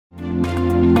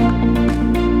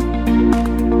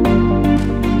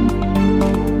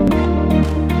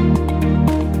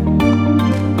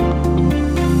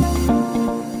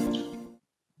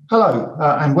Hello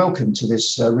and welcome to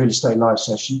this real estate live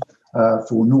session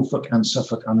for Norfolk and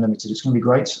Suffolk Unlimited. It's going to be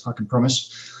great, I can promise.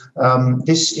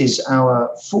 This is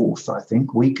our fourth, I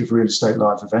think, week of real estate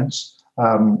live events,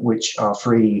 which are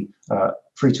free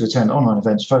to attend online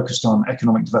events focused on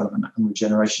economic development and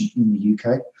regeneration in the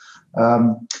UK.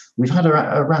 We've had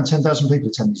around 10,000 people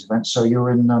attend these events, so you're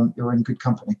in good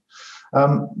company.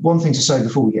 One thing to say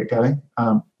before we get going,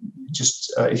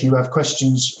 if you have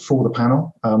questions for the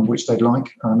panel, which they'd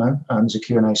like, I know, there's a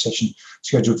Q&A session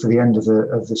scheduled for the end of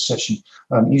this session.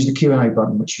 Use the Q&A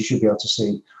button, which you should be able to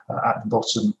see at the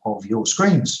bottom of your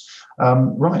screens.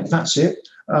 Right, that's it.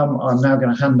 I'm now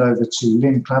going to hand over to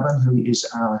Linn Clabburn, who is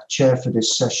our chair for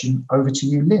this session. Over to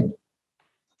you, Linn.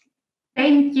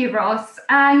 Thank you, Ross,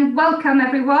 and welcome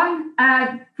everyone.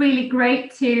 Really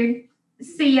great to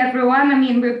see everyone. I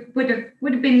mean, it would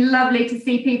have been lovely to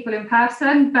see people in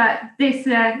person, but this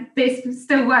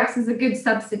still works as a good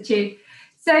substitute.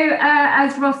 So,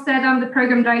 as Ross said, I'm the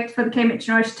program director for the Cambridge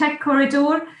Norwich Tech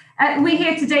Corridor. We're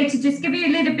here today to just give you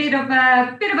a little bit of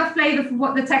a flavour for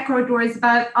what the Tech Corridor is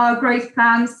about, our growth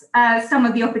plans, some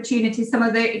of the opportunities, some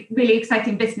of the really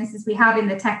exciting businesses we have in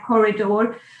the Tech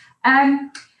Corridor.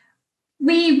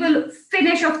 We will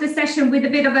finish off the session with a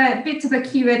bit of a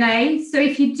Q&A. So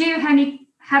if you do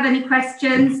have any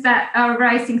questions that are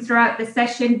arising throughout the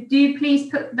session, do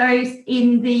please put those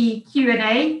in the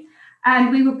Q&A, and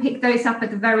we will pick those up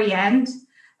at the very end.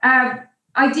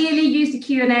 Ideally, use the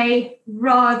Q&A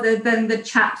rather than the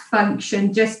chat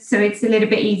function, just so it's a little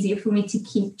bit easier for me to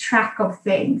keep track of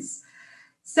things.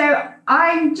 So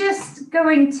I'm just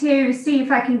going to see if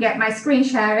I can get my screen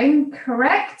sharing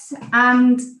correct,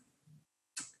 and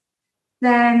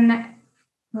then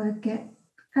we'll get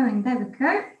going. There we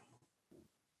go.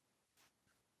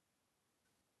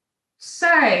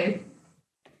 So,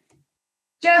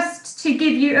 just to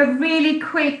give you a really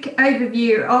quick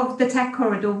overview of the Tech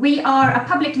Corridor, we are a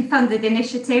publicly funded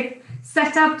initiative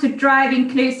set up to drive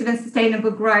inclusive and sustainable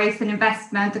growth and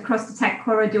investment across the Tech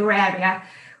Corridor area,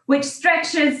 which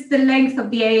stretches the length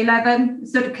of the A11,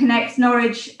 sort of connects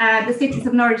Norwich, the cities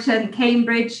of Norwich and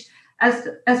Cambridge,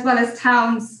 as well as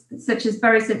towns such as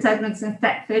Bury St Edmunds and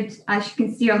Thetford, as you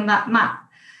can see on that map.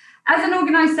 As an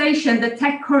organisation, the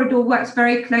Tech Corridor works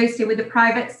very closely with the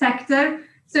private sector.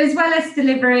 So as well as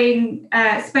delivering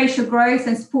spatial growth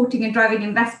and supporting and driving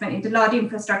investment into large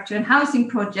infrastructure and housing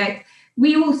projects,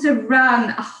 we also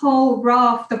run a whole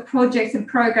raft of projects and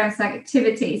programmes and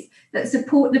activities that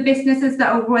support the businesses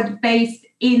that are already based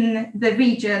in the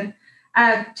region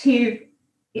to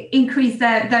increase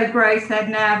their growth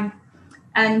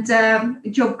and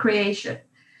job creation.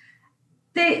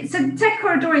 So the Tech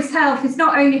Corridor itself is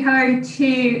not only home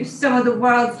to some of the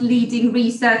world's leading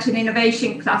research and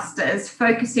innovation clusters,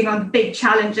 focusing on the big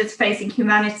challenges facing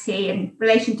humanity in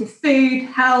relation to food,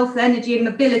 health, energy and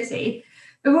mobility,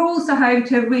 but we're also home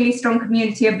to a really strong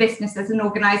community of businesses and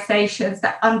organisations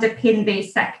that underpin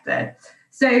these sectors.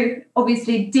 So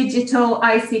obviously digital,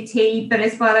 ICT, but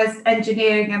as well as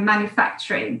engineering and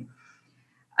manufacturing.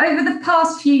 Over the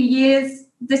past few years,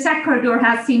 the Tech Corridor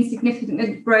has seen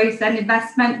significant growth and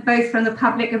investment, both from the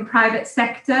public and private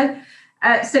sector,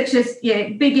 such as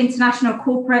big international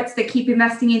corporates that keep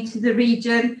investing into the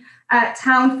region,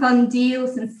 town fund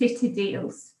deals and city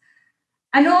deals.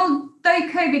 And although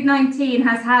COVID-19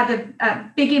 has had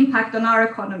a big impact on our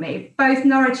economy, both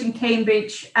Norwich and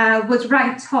Cambridge was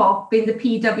ranked top in the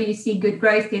PwC Good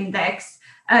Growth Index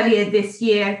earlier this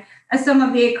year, as some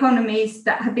of the economies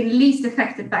that have been least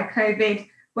affected by COVID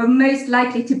were most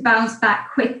likely to bounce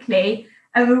back quickly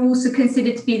and were also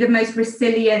considered to be the most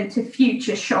resilient to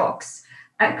future shocks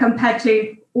compared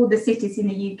to all the cities in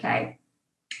the UK.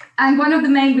 And one of the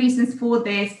main reasons for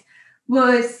this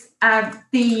was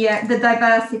the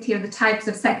diversity of the types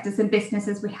of sectors and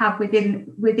businesses we have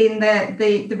within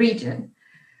the region.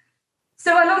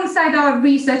 So alongside our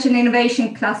research and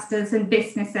innovation clusters and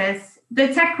businesses,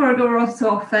 the Tech Corridor also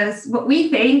offers what we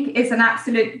think is an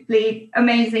absolutely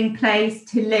amazing place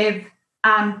to live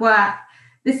and work.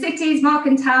 The cities,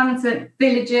 market towns and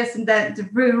villages and the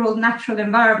rural natural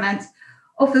environment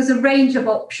offers a range of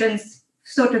options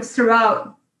sort of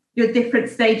throughout your different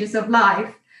stages of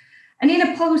life. And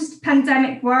in a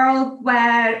post-pandemic world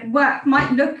where work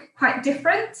might look quite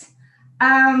different,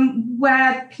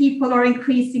 where people are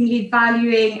increasingly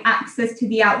valuing access to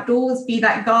the outdoors, be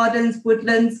that gardens,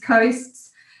 woodlands,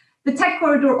 coasts, the Tech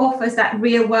Corridor offers that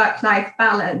real work-life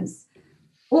balance,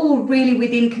 all really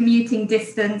within commuting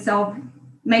distance of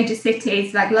major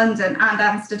cities like London and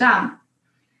Amsterdam.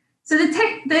 So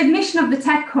the mission of the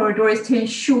Tech Corridor is to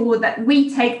ensure that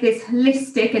we take this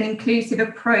holistic and inclusive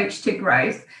approach to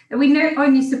growth, that we not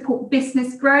only support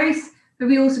business growth, but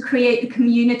we also create the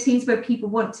communities where people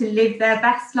want to live their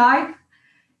best life.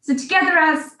 So together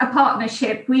as a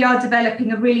partnership, we are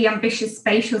developing a really ambitious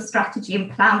spatial strategy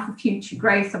and plan for future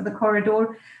growth of the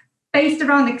corridor, based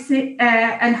around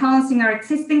enhancing our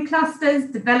existing clusters,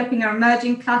 developing our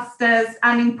emerging clusters,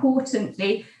 and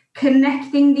importantly,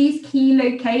 connecting these key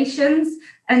locations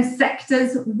and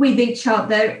sectors with each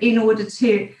other in order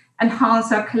to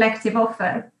enhance our collective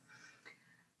offer.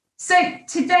 So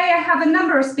today I have a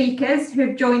number of speakers who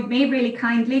have joined me really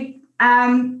kindly,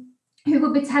 who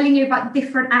will be telling you about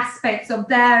different aspects of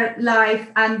their life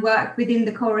and work within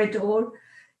the corridor.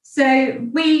 So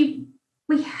we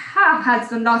have had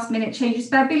some last minute changes,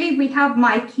 but I believe we have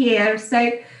Mike here.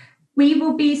 So we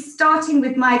will be starting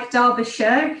with Mike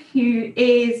Derbyshire, who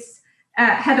is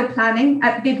head of planning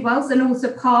at Bidwells and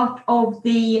also part of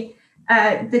the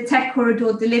Tech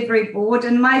Corridor Delivery Board.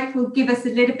 And Mike will give us a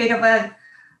little bit of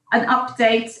an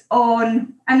update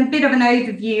on and a bit of an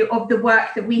overview of the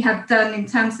work that we have done in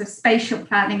terms of spatial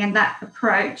planning and that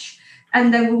approach.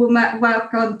 And then we will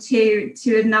work on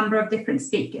to a number of different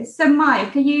speakers. So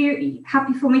Mike, are you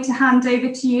happy for me to hand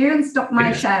over to you and stop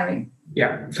my sharing?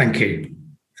 Yeah, thank you.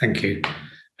 Thank you.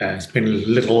 It's been a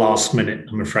little last minute,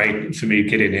 I'm afraid, for me to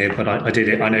get in here, but I did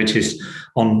it. I noticed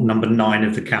on number 9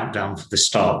 of the countdown for the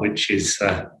start, which is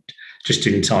just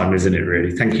in time, isn't it,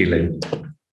 really? Thank you, Linn.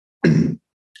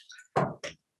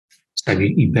 So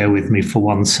you bear with me for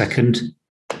 1 second.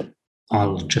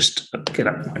 I'll just get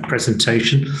up my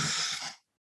presentation.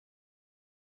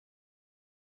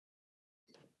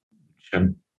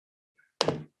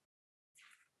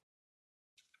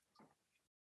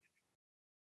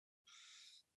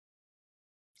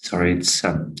 Sorry, it's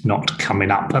not coming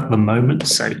up at the moment.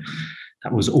 So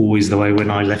that was always the way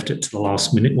when I left it to the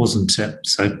last minute, wasn't it?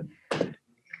 So,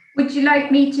 would you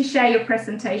like me to share your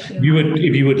presentation? If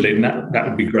you would, Linn, that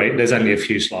would be great. There's only a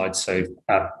few slides, so.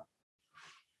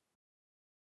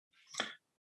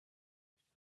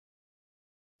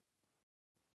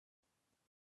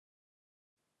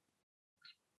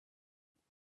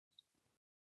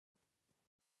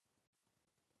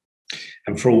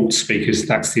 And for all speakers,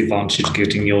 that's the advantage of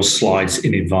getting your slides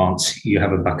in advance. You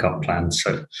have a backup plan.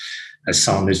 So as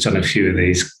someone who's done a few of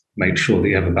these, make sure that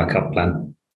you have a backup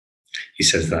plan. He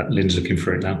says that. Lynn's looking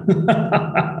for it now.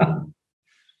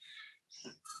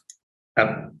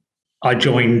 I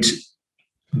joined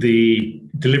the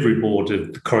delivery board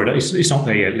of the corridor. It's not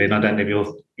there yet, Linn. I don't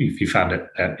know if you found it.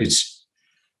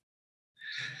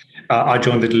 I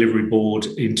joined the delivery board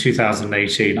in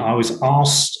 2018. I was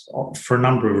asked for a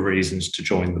number of reasons to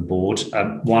join the board.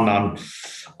 One, I'm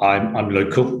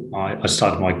local. I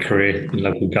started my career in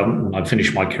local government and I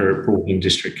finished my career at Broadland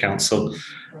District Council.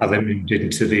 I then moved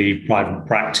into the private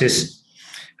practice,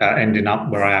 ending up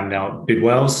where I am now at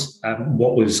Bidwells.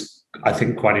 What was, I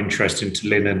think, quite interesting to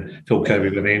Linn and Phil Kirby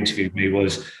when they interviewed me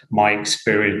was my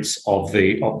experience of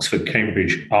the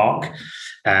Oxford-Cambridge arc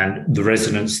and the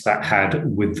resonance that had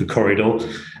with the corridor.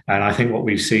 And I think what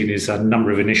we've seen is a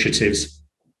number of initiatives,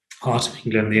 Heart of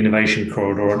England, the Innovation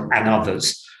Corridor, and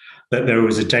others, that there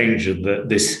was a danger that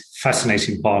this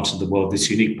fascinating part of the world,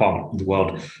 this unique part of the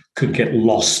world, could get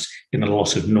lost in a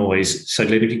lot of noise. So,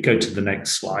 Linn, if you go to the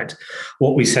next slide,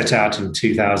 what we set out in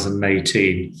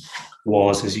 2018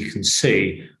 was, as you can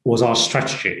see, was our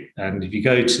strategy. And if you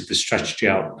go to the strategy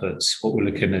outputs, what we're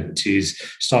looking at is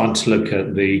starting to look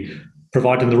at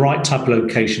providing the right type of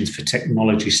locations for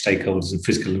technology stakeholders and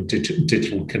physical and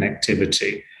digital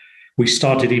connectivity. We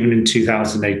started even in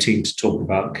 2018 to talk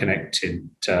about connected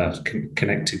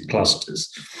clusters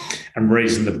and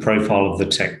raising the profile of the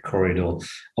tech corridor.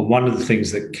 And one of the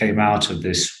things that came out of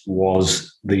this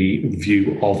was the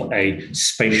view of a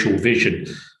spatial vision,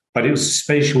 but it was a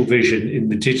spatial vision in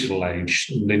the digital age.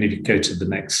 And then if you go to the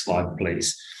next slide,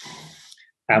 please.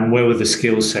 And where were the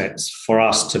skill sets for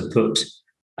us to put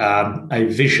a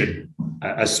vision,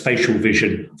 a spatial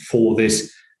vision for this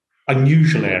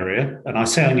unusual area? And I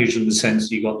say unusual in the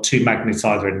sense you've got 2 magnets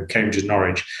either in Cambridge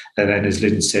Norwich, and then, as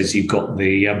Linn says, you've got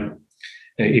the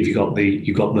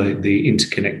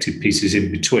interconnected pieces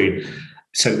in between.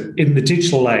 So in the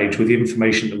digital age, with the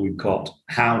information that we've got,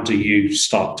 how do you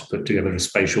start to put together a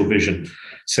spatial vision?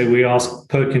 So we asked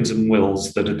Perkins and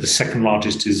Wills, that are the second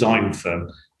largest design firm,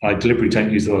 I deliberately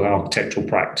don't use the word architectural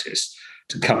practice,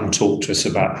 to come and talk to us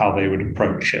about how they would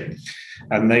approach it.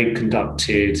 And they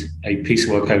conducted a piece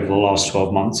of work over the last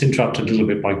 12 months, interrupted a little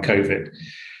bit by COVID.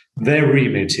 Their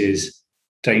remit is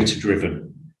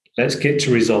data-driven. Let's get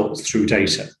to results through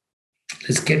data.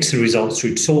 Let's get to the results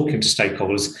through talking to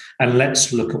stakeholders, and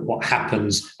let's look at what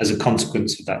happens as a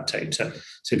consequence of that data.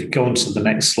 So if you go on to the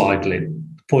next slide,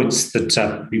 Linn, points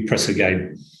that we press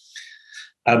again.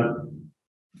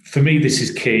 For me, this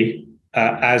is key.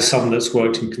 As someone that's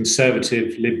worked in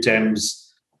Conservative, Lib Dems,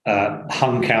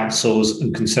 hung councils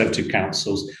and Conservative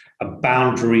councils, a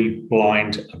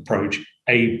boundary-blind approach,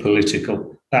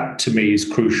 apolitical, that to me is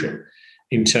crucial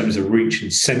in terms of reaching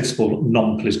sensible,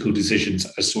 non-political decisions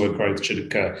as to where growth should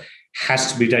occur.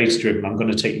 Has to be data-driven. I'm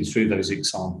going to take you through those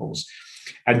examples.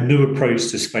 A new approach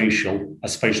to a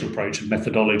spatial approach and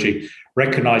methodology,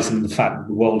 recognising the fact that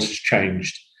the world has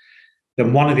changed.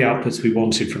 Then one of the outputs we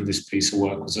wanted from this piece of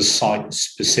work was a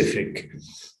site-specific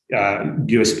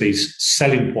USPs,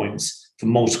 selling points for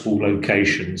multiple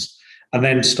locations, and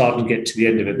then start to get to the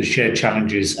end of it, the shared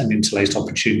challenges and interlaced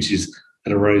opportunities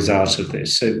that arose out of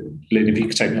this. So, Linn, if you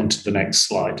could take me on to the next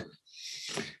slide.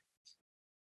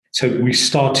 So we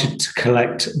started to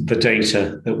collect the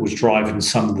data that was driving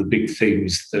some of the big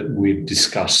themes that we've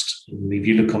discussed. And if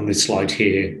you look on this slide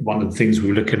here, one of the things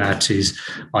we're looking at is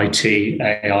IT,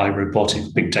 AI, robotics,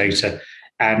 big data,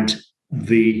 and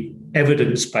the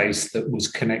evidence base that was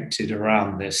connected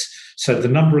around this. So the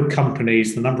number of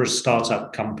companies, the number of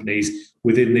startup companies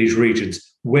within these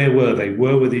regions, where were they?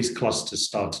 Where were these clusters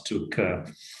started to occur?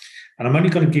 And I'm only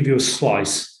going to give you a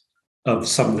slice of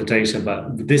some of the data,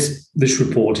 but this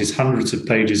report is hundreds of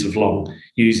pages of long,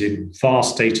 using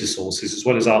vast data sources, as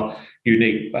well as our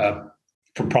unique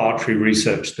proprietary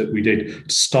research that we did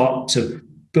to start to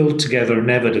build together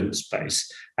an evidence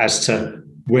base as to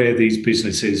where these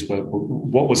businesses were,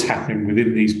 what was happening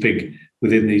within these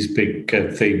big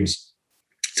themes.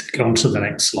 Go on to the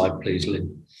next slide, please,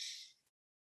 Linn.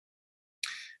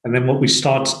 And then what we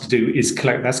started to do is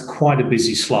collect. That's quite a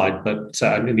busy slide, but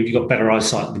and if you've got better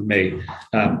eyesight than me,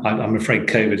 I'm afraid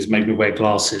COVID has made me wear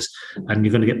glasses, and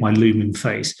you're going to get my looming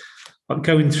face. But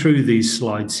going through these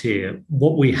slides here,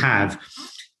 what we have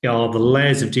are the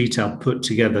layers of detail put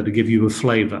together to give you a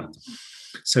flavour.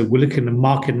 So we're looking at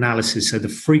market analysis, so the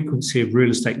frequency of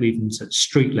real estate listings at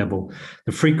street level,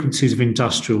 the frequencies of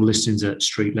industrial listings at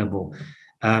street level,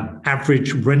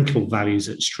 average rental values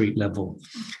at street level,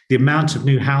 the amount of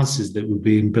new houses that were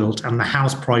being built, and the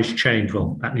house price change.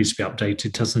 Well, that needs to be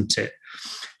updated, doesn't it?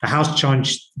 The house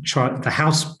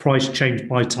price change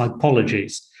by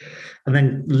typologies. And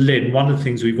then, Linn, one of the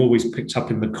things we've always picked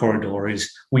up in the corridor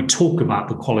is we talk about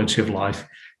the quality of life.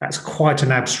 That's quite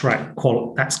an abstract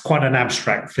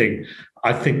thing.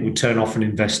 I think would turn off an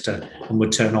investor and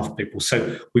would turn off people.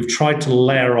 So we've tried to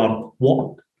layer on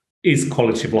what is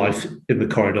quality of life in the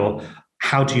corridor.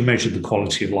 How do you measure the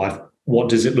quality of life? What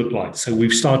does it look like? So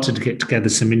we've started to get together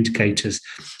some indicators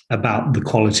about the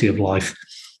quality of life.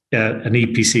 An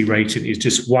EPC rating is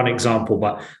just one example,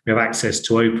 but we have access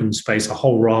to open space, a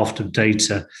whole raft of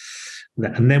data.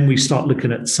 And then we start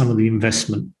looking at some of the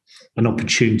investment and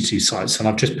opportunity sites. And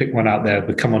I've just picked one out there.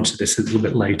 We'll come on to this a little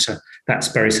bit later. That's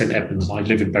Bury St Edmunds. I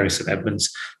live in Bury St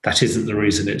Edmunds. That isn't the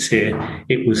reason it's here.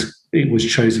 It was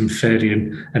chosen fairly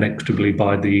and equitably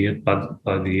by the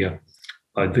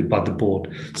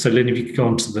board. So, Linn, if you could go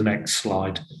on to the next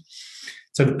slide.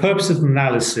 So the purpose of the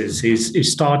analysis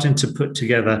is starting to put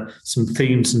together some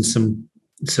themes and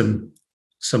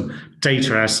some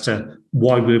data as to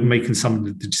why we're making some of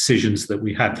the decisions that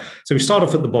we had. So we start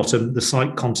off at the bottom, the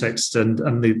site context and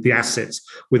the assets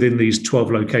within these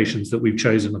 12 locations that we've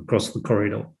chosen across the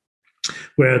corridor.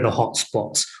 Where are the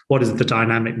hotspots? What is the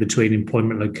dynamic between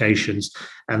employment locations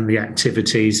and the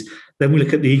activities? Then we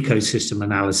look at the ecosystem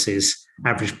analysis,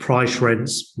 average price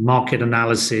rents, market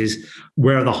analysis,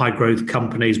 where are the high growth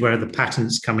companies, where are the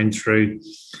patents coming through?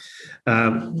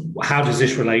 How does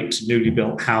this relate to newly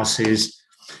built houses?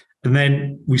 And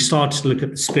then we started to look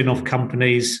at the spin-off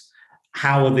companies.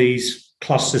 How are these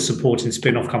clusters supporting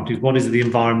spin-off companies? What is the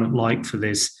environment like for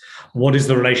this? What is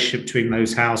the relationship between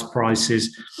those house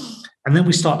prices? And then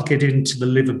we start to get into the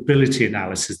livability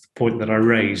analysis, the point that I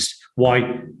raised. Why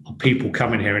are people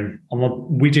coming here? And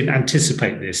we didn't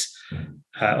anticipate this.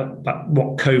 But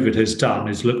what COVID has done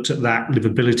is looked at that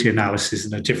livability analysis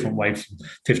in a different way from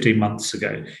 15 months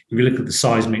ago. If you look at the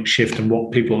seismic shift and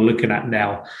what people are looking at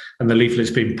now, and the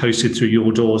leaflets being posted through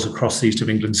your doors across the east of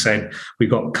England saying, we've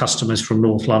got customers from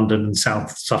North London and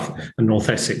South Suffolk and North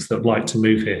Essex that would like to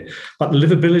move here. But the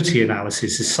livability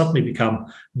analysis has suddenly become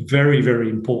very, very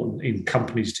important in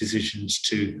companies' decisions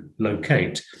to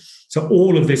locate. So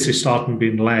all of this is starting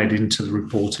being layered into the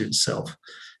report itself.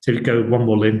 So if you go one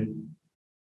more, Linn.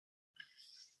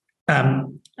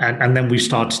 And then we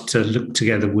started to look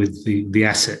together with the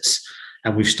assets,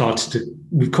 and we've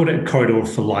called it a corridor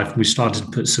for life. And we started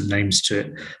to put some names to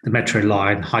it: the Metro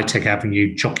Line, High Tech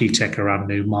Avenue, Jockey Tech around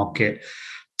Newmarket,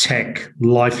 Tech,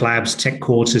 Life Labs, Tech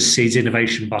Quarters, Seeds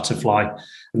Innovation, Butterfly.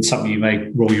 And some of you may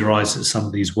roll your eyes at some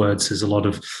of these words. There's a lot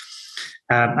of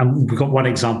And we've got one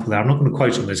example there. I'm not going to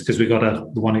quote on this because we've got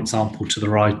the one example to the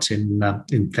right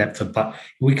in Thetford, but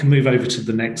we can move over to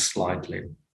the next slide,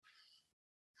 Linn.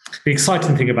 The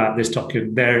exciting thing about this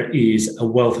document, there is a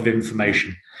wealth of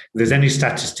information. If there's any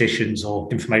statisticians or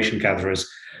information gatherers,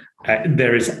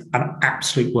 there is an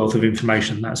absolute wealth of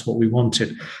information. That's what we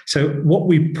wanted. So what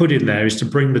we put in there is to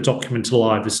bring the document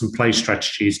alive with some place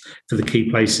strategies for the key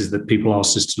places that people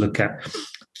asked us to look at.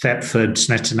 Thetford,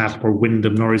 Snetton, Attleborough,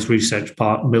 Wymondham, Norwich Research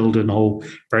Park, Mildenhall,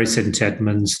 Bury St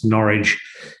Edmunds, Norwich,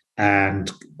 and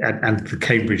the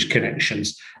Cambridge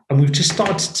connections. And we've just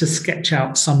started to sketch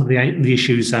out some of the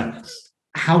issues,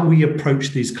 how we approach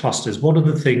these clusters. What are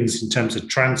the things in terms of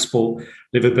transport,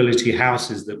 livability,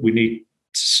 houses that we need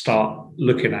to start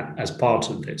looking at as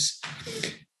part of this?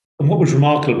 And what was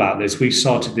remarkable about this, we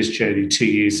started this journey 2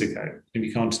 years ago. Can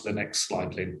you go on to the next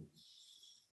slide, Linn?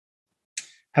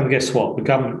 Have a guess what? The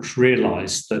government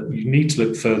realised that you need to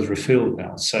look further afield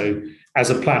now. So as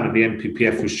a plan, the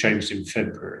NPPF was changed in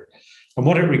February. And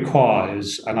what it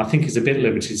requires, and I think is a bit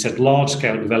limited, it said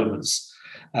large-scale developments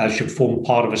should form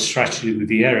part of a strategy with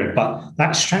the area. But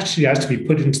that strategy has to be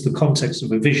put into the context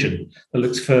of a vision that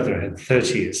looks further ahead,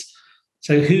 30 years.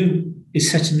 So who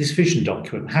is setting this vision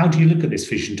document? How do you look at this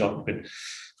vision document?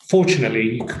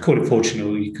 Fortunately, you could call it fortunate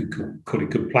or you could call it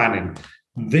good planning.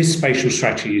 This spatial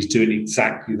strategy is doing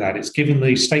exactly that. It's giving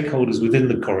the stakeholders within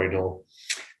the corridor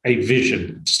a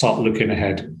vision to start looking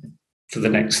ahead for the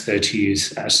next 30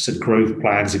 years as to growth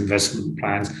plans, investment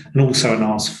plans, and also an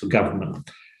answer for government.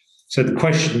 So the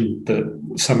question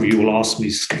that some of you will ask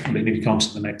me, Linn, if you come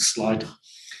to the next slide,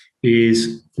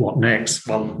 is what next?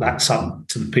 Well, that's up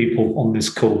to the people on this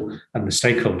call and the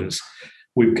stakeholders.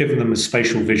 We've given them a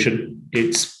spatial vision.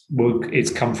 It's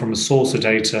come from a source of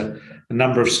data, a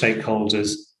number of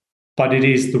stakeholders, but it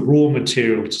is the raw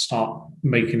material to start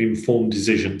making informed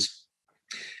decisions.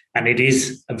 And it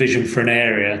is a vision for an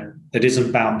area that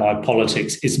isn't bound by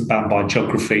politics, isn't bound by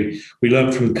geography. We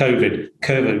learned from COVID,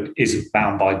 COVID isn't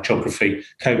bound by geography,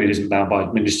 COVID isn't bound by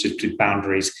administrative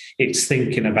boundaries. It's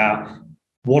thinking about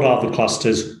what are the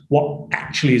clusters, what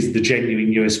actually is the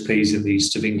genuine USPs in the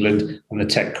east of England and the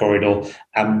tech corridor,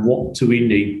 and what do we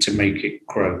need to make it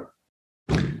grow?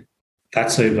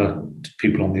 That's over to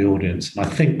people on the audience. And I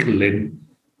think, Linn,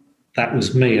 that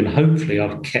was me, and hopefully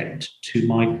I've kept to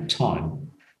my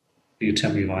time. You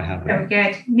tell me if I haven't. Very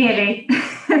good, nearly.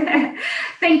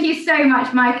 Thank you so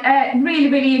much, Mike. Really,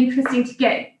 really interesting to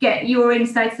get your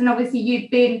insights, and obviously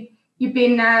you've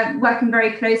been working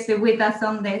very closely with us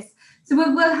on this. So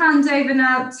we'll hand over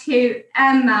now to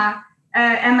Emma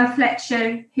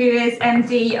Fletcher, who is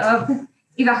MD of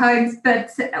Evera Homes, but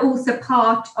also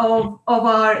part of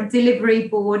our delivery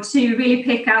board, to really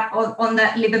pick up on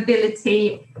that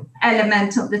livability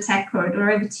element of the tech corridor.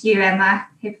 Over to you, Emma.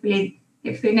 Hopefully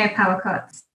no power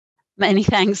cuts. Many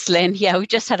thanks, Linn. Yeah, we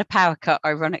just had a power cut,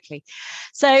 ironically.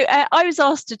 So I was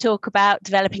asked to talk about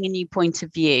developing a new point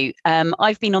of view.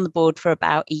 I've been on the board for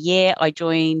about a year. I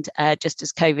joined just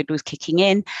as COVID was kicking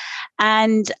in.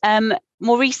 And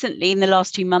more recently, in the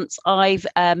last 2 months, I've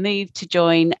moved to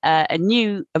join a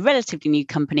relatively new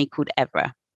company called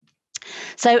Evera.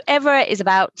 So Evera is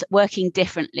about working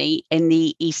differently in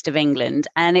the east of England,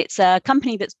 and it's a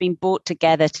company that's been brought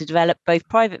together to develop both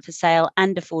private for sale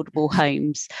and affordable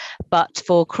homes, but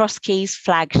for Cross Keys,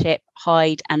 Flagship,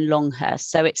 Hyde and Longhurst.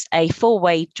 So it's a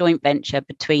four-way joint venture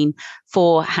between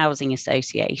 4 housing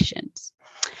associations.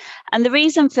 And the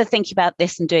reason for thinking about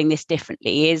this and doing this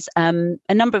differently is a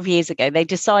number of years ago, they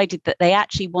decided that they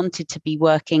actually wanted to be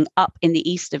working up in the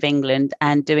east of England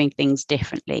and doing things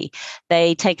differently.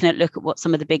 They'd taken a look at what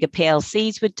some of the bigger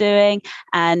PLCs were doing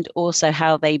and also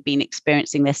how they'd been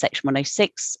experiencing their Section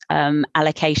 106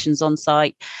 allocations on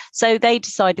site. So they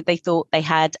decided they thought they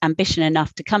had ambition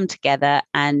enough to come together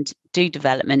and do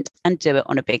development and do it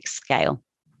on a big scale.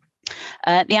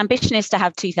 The ambition is to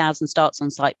have 2,000 starts on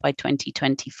site by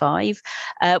 2025.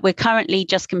 We're currently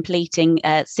just completing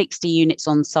 60 units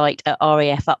on site at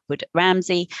RAF Upwood at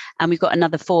Ramsey, and we've got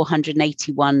another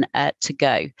 481 to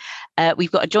go.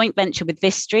 We've got a joint venture with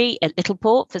Vistry at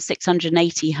Littleport for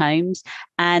 680 homes,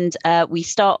 and we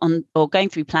start on or going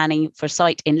through planning for a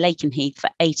site in Lakenheath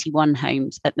for 81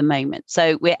 homes at the moment.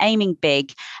 So we're aiming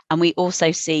big, and we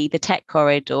also see the tech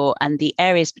corridor and the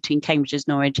areas between Cambridge and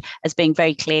Norwich as being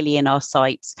very clearly in our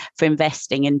sights for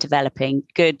investing in developing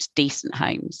good, decent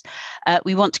homes.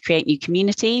 We want to create new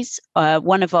communities.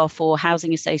 One of our 4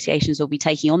 housing associations will be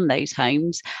taking on those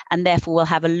homes, and therefore we'll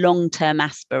have a long-term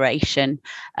aspiration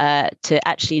to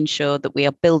actually ensure that we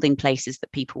are building places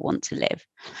that people want to live.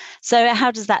 So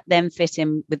how does that then fit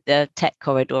in with the tech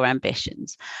corridor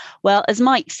ambitions? Well, as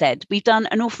Mike said, we've done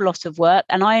an awful lot of work,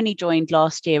 and I only joined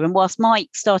last year. And whilst Mike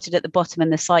started at the bottom in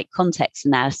the site context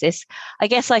analysis, I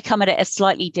guess I come at it a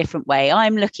slightly different way.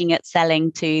 I'm looking at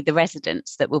selling to the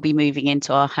residents that will be moving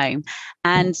into our home.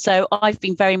 And so I've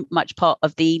been very much part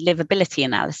of the livability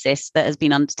analysis that has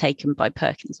been undertaken by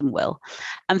Perkins and Will.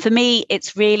 And for me,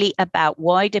 it's really about,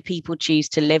 why do people choose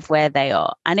to live where they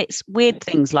are? And it's weird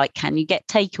things like, can you get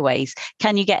takeaways?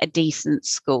 Can you get a decent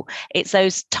school? It's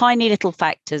those tiny little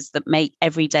factors that make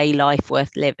everyday life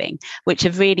worth living, which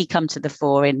have really come to the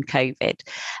fore in COVID.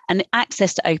 And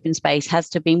access to open space has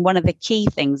to have been one of the key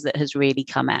things that has really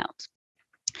come out.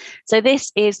 So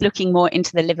this is looking more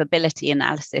into the livability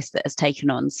analysis that has taken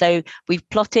on. So we've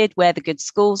plotted where the good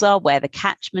schools are, where the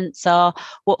catchments are,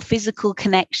 what physical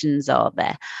connections are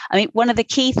there. I mean, one of the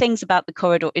key things about the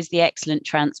corridor is the excellent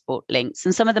transport links.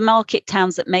 And some of the market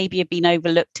towns that maybe have been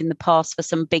overlooked in the past for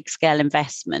some big scale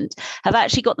investment have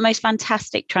actually got the most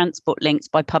fantastic transport links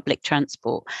by public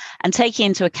transport. And taking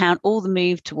into account all the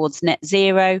move towards net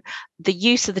zero, the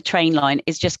use of the train line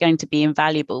is just going to be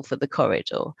invaluable for the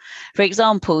corridor. For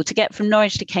example, to get from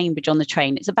Norwich to Cambridge on the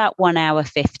train, it's about 1 hour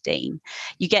 15.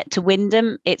 You get to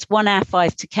Wymondham, it's 1 hour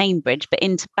 5 to Cambridge, but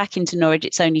back into Norwich,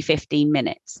 it's only 15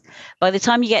 minutes. By the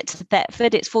time you get to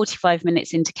Thetford, it's 45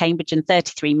 minutes into Cambridge and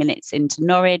 33 minutes into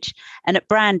Norwich. And at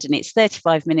Brandon, it's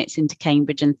 35 minutes into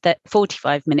Cambridge and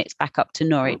 45 minutes back up to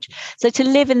Norwich. So to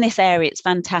live in this area, it's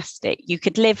fantastic. You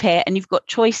could live here and you've got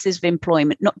choices of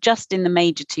employment, not just in the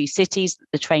major two cities that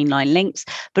the train line links,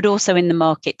 but also in the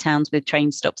market towns with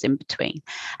train stops in between.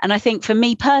 And I think for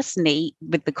me personally,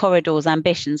 with the corridor's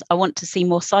ambitions, I want to see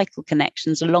more cycle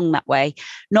connections along that way,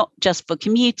 not just for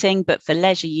commuting, but for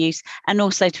leisure use, and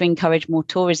also to encourage more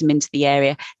tourism into the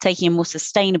area, taking a more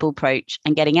sustainable approach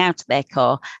and getting out of their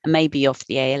car and maybe off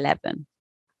the A11.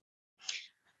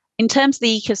 In terms of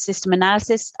the ecosystem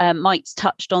analysis, Mike's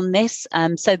touched on this.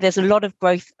 So there's a lot of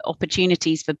growth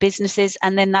opportunities for businesses,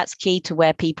 and then that's key to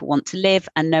where people want to live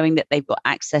and knowing that they've got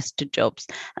access to jobs.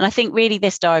 And I think really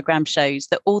this diagram shows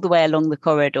that all the way along the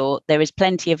corridor, there is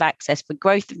plenty of access for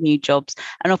growth of new jobs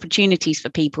and opportunities for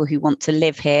people who want to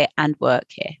live here and work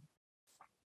here.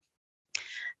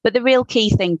 But the real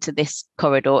key thing to this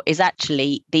corridor is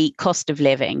actually the cost of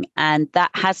living. And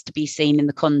that has to be seen in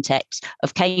the context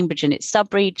of Cambridge and its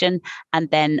sub-region and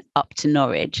then up to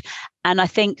Norwich. And I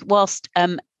think whilst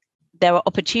there are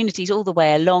opportunities all the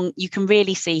way along, you can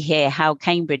really see here how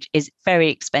Cambridge is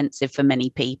very expensive for many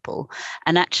people.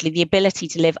 And actually the ability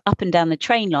to live up and down the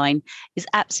train line is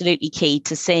absolutely key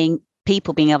to seeing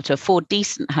people being able to afford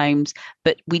decent homes,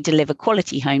 but we deliver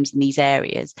quality homes in these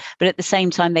areas. But at the same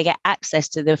time, they get access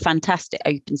to the fantastic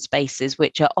open spaces,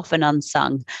 which are often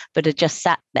unsung, but are just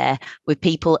sat there with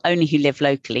people only who live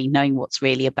locally knowing what's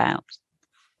really about.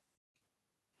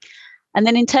 And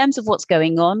then in terms of what's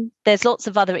going on, there's lots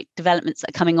of other developments that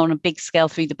are coming on a big scale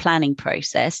through the planning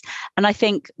process. And I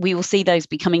think we will see those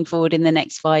be coming forward in the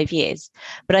next 5 years.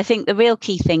 But I think the real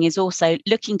key thing is also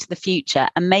looking to the future,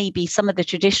 and maybe some of the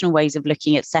traditional ways of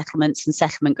looking at settlements and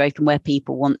settlement growth and where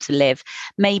people want to live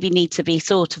maybe need to be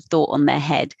sort of thought on their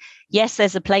head. Yes,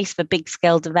 there's a place for big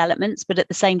scale developments, but at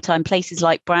the same time, places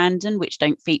like Brandon, which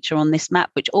don't feature on this map,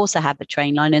 which also have a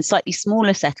train line, and slightly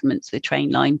smaller settlements with train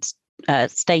lines,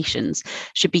 stations,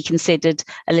 should be considered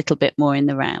a little bit more in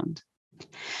the round.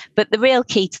 But the real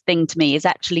key thing to me is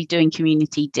actually doing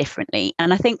community differently.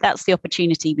 And I think that's the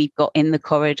opportunity we've got in the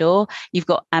corridor. You've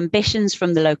got ambitions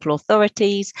from the local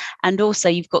authorities, and also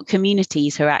you've got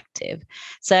communities who are active.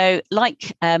 So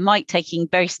like Mike taking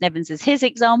Bury St Evans as his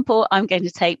example, I'm going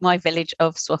to take my village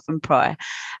of Swaffham Prior.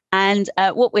 And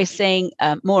what we're seeing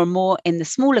more and more in the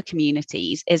smaller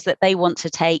communities is that they want to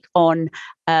take on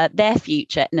their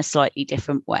future in a slightly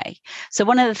different way. So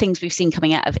one of the things we've seen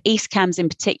coming out of East Cambs in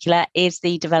particular is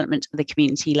the development of the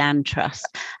Community Land Trust.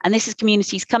 And this is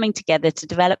communities coming together to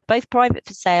develop both private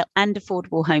for sale and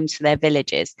affordable homes for their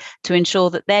villages to ensure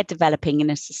that they're developing in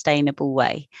a sustainable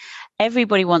way.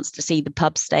 Everybody wants to see the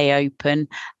pubs stay open,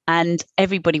 and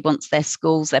everybody wants their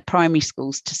schools, their primary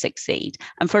schools, to succeed.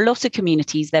 And for a lot of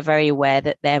communities, they're very aware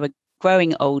that they're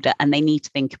growing older and they need to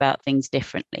think about things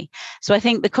differently. So I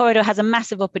think the corridor has a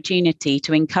massive opportunity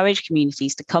to encourage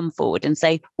communities to come forward and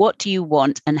say, what do you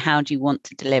want and how do you want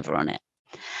to deliver on it?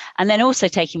 And then also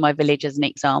taking my village as an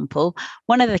example,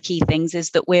 one of the key things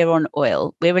is that we're on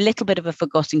oil. We're a little bit of a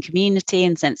forgotten community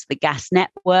in the sense of the gas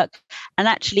network. And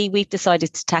actually, we've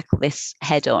decided to tackle this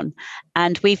head on.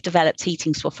 And we've developed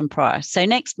heating, swap and prior. So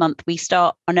next month, we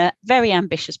start on a very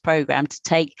ambitious programme to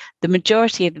take the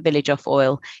majority of the village off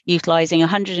oil, utilising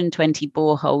 120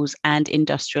 boreholes and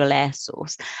industrial air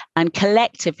source. And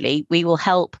collectively, we will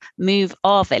help move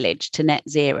our village to net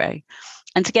zero.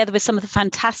 And together with some of the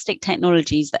fantastic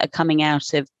technologies that are coming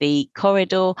out of the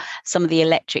corridor, some of the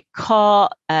electric car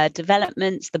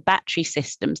developments, the battery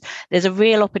systems, there's a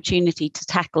real opportunity to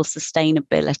tackle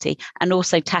sustainability and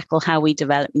also tackle how we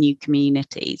develop new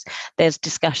communities. There's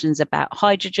discussions about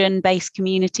hydrogen-based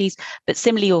communities, but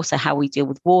similarly also how we deal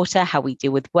with water, how we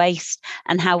deal with waste,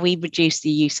 and how we reduce the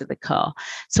use of the car.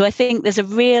 So I think there's a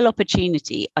real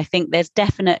opportunity. I think there's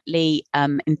definitely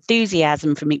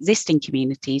enthusiasm from existing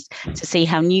communities to see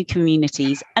how new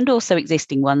communities and also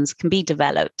existing ones can be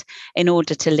developed in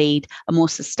order to lead a more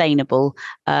sustainable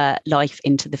life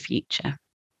into the future.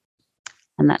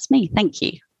 And that's me. Thank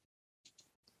you.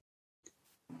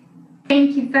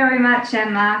 Thank you very much,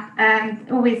 Emma.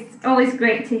 Always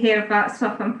great to hear about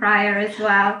swap and prior as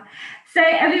well. So,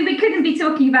 I mean, we couldn't be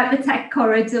talking about the tech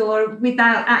corridor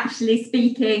without actually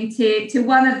speaking to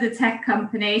one of the tech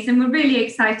companies. And we're really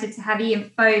excited to have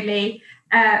Ian Foley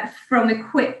from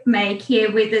Equipmake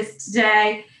here with us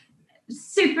today.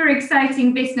 Super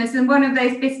exciting business, and one of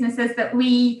those businesses that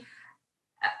we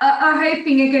are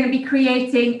hoping are going to be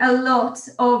creating a lot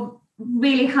of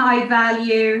really high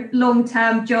value,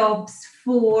 long-term jobs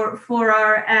for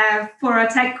our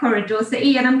tech corridor. So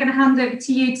Ian, I'm going to hand over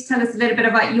to you to tell us a little bit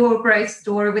about your growth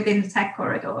story within the tech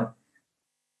corridor.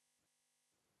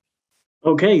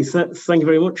 Okay, thank you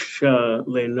very much,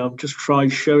 Lynn. I've just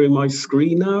tried sharing my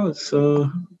screen now.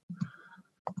 So,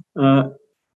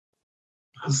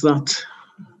 has that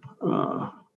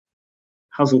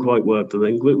hasn't quite worked? I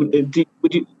think.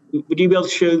 Would you be able to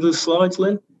show the slides,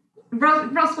 Lynn?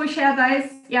 Ross will share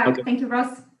those. Yeah, okay. Thank you,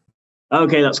 Ross.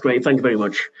 Okay, that's great. Thank you very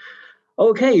much.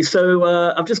 Okay,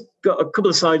 so I've just got a couple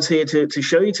of slides here to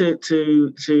show you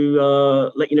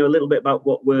to let you know a little bit about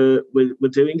what we're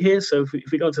doing here. So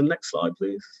if we go to the next slide,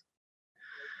 please.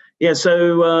 Yeah,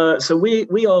 so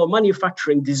we are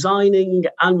designing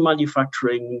and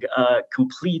manufacturing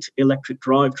complete electric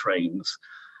drivetrains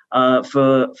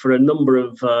for a number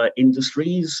of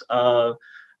industries.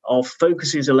 Our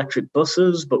focus is electric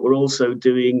buses, but we're also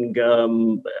doing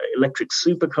electric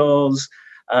supercars,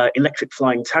 electric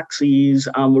flying taxis,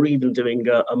 and we're even doing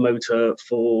a motor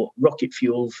for rocket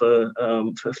fuel for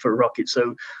rockets.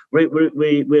 So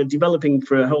we're developing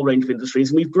for a whole range of industries,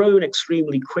 and we've grown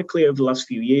extremely quickly over the last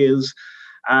few years.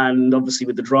 And obviously,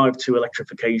 with the drive to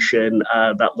electrification,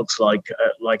 that looks like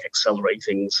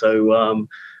accelerating. So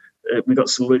we've got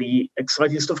some really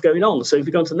exciting stuff going on. So if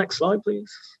we go on to the next slide,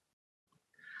 please.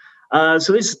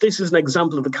 So this is an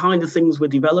example of the kind of things we're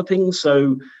developing.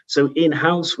 So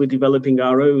in-house, we're developing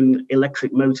our own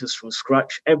electric motors from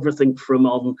scratch. Everything from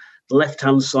on the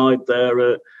left-hand side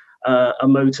there, a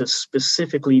motor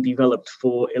specifically developed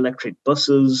for electric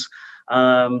buses.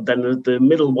 Then the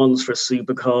middle one's for a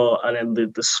supercar, and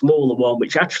then the smaller one,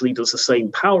 which actually does the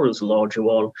same power as the larger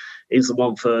one, is the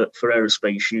one for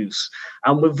aerospace use.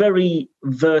 And we're very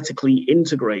vertically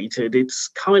integrated. It's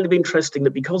kind of interesting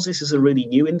that because this is a really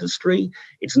new industry,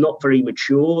 it's not very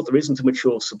mature. There isn't a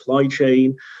mature supply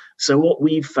chain. So what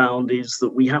we've found is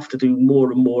that we have to do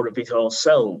more and more of it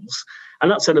ourselves.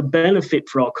 And that's a benefit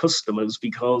for our customers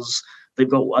because they've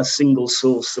got a single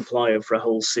source supplier for a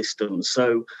whole system.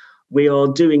 So we are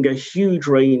doing a huge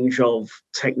range of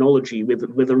technology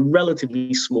with a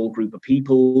relatively small group of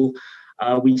people.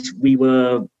 We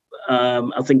were,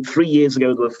 I think 3 years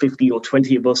ago, there were 50 or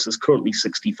 20 of us. There's currently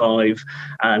 65,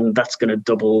 and that's going to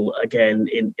double again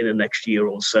in the next year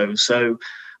or so. So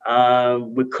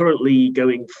we're currently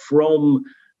going from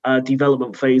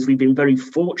development phase. We've been very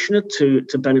fortunate to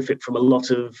benefit from a lot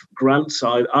of grants,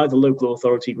 either local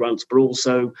authority grants, but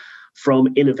also from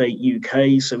Innovate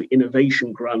UK, so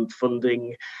innovation grant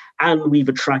funding, and we've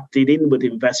attracted inward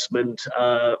investment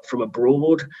from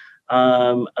abroad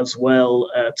as well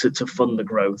to fund the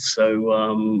growth.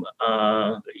 So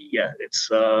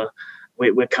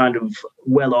we're kind of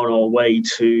well on our way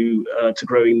to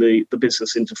growing the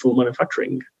business into full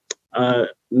manufacturing.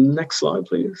 Next slide,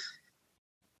 please.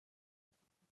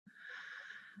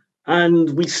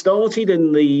 And we started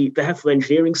in the Hethel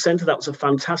Engineering Centre. That was a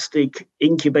fantastic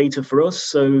incubator for us.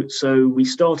 So we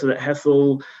started at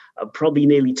Hethel probably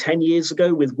nearly 10 years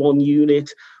ago with one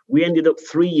unit. We ended up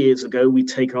 3 years ago, we'd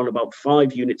taken on about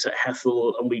 5 units at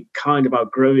Hethel, and we kind of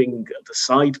outgrowing the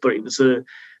site, but it was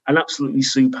an absolutely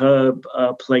superb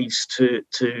place to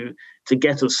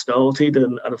get us started,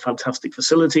 and a fantastic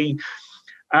facility.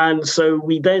 And so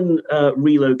we then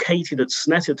relocated at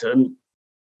Snetterton.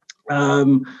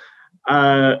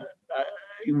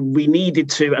 We needed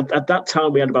to, at that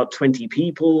time, we had about 20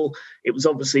 people. It was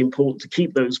obviously important to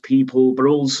keep those people, but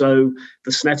also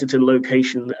the Snetterton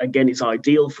location, again, is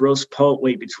ideal for us,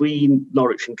 partway between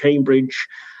Norwich and Cambridge.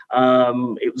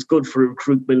 It was good for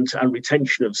recruitment and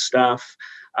retention of staff,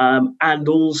 and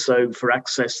also for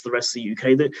access to the rest of the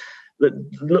UK.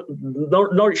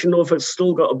 Norwich and Norfolk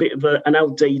still got a bit of an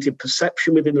outdated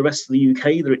perception within the rest of the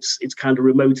UK that it's kind of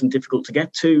remote and difficult to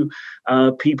get to.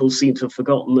 People seem to have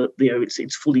forgotten that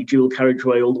it's fully dual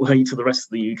carriageway all the way to the rest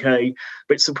of the UK.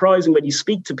 But it's surprising when you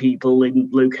speak to people in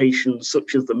locations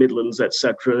such as the Midlands,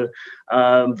 etc.,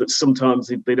 that sometimes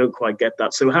they don't quite get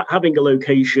that. So having a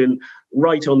location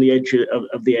right on the edge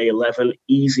of the A11,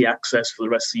 easy access for the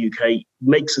rest of the UK,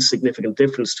 makes a significant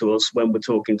difference to us when we're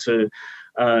talking to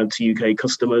UK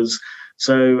customers.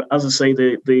 So as I say,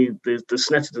 the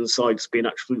Snetterton site's been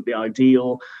absolutely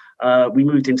ideal. We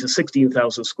moved into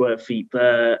 16,000 square feet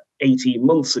there 18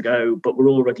 months ago, but we're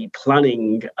already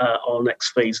planning our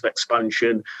next phase of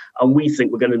expansion, and we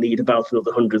think we're going to need about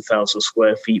another 100,000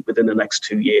 square feet within the next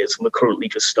 2 years, and we're currently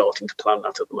just starting to plan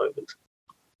that at the moment.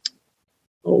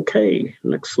 Okay,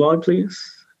 next slide,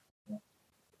 please.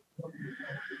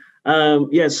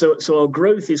 So our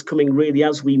growth is coming really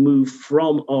as we move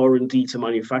from R&D to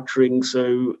manufacturing.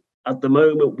 So at the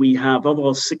moment, we have, of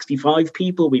our 65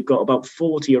 people, we've got about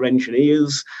 40 are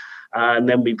engineers, and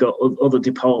then we've got other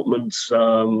departments,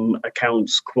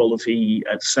 accounts, quality,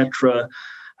 etc.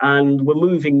 And we're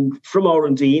moving from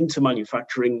R&D into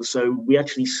manufacturing. So we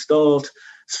actually start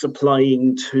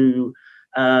supplying to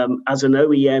as an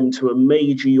OEM to a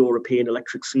major European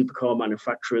electric supercar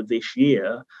manufacturer this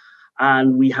year.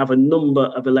 And we have a number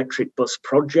of electric bus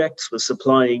projects. We're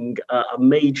supplying a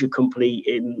major company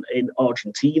in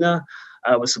Argentina.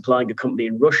 We're supplying a company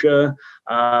in Russia.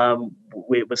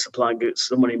 We're supplying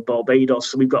someone in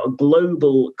Barbados. So we've got a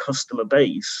global customer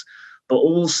base, but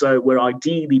also we're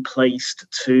ideally placed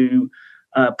to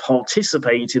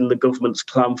participate in the government's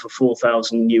plan for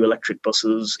 4,000 new electric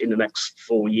buses in the next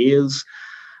 4 years.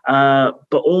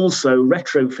 But also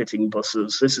retrofitting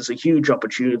buses. This is a huge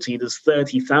opportunity. There's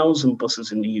 30,000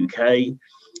 buses in the UK.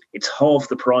 It's half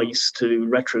the price to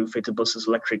retrofit a bus as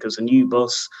electric as a new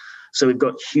bus. So we've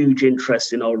got huge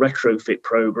interest in our retrofit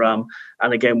program.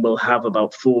 And again, we'll have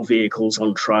about 4 vehicles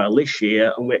on trial this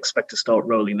year, and we expect to start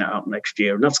rolling that out next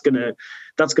year. And that's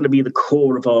gonna be the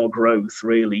core of our growth,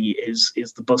 really, is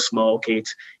the bus market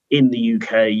in the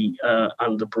UK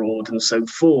and abroad. And so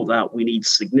for that, we need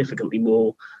significantly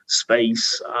more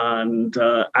space and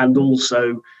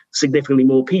also significantly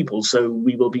more people. So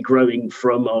we will be growing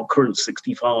from our current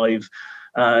 65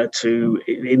 to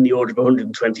in the order of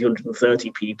 120,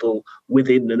 130 people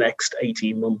within the next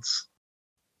 18 months.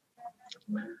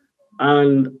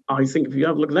 And I think if you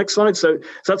have a look at the next slide, so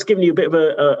that's giving you a bit of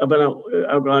an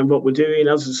outline of what we're doing.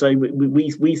 As I say,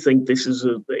 we think this is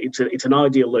it's an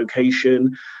ideal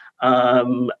location,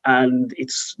 and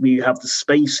we have the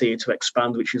space here to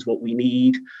expand, which is what we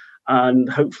need. And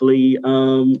hopefully,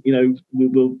 we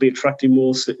will be attracting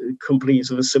more companies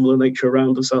of a similar nature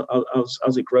around us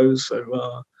as it grows.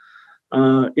 So,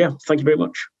 thank you very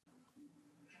much.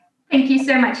 Thank you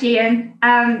so much, Ian.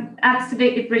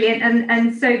 Absolutely brilliant,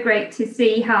 and so great to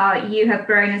see how you have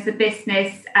grown as a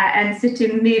business and sort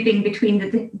of moving between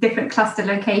the different cluster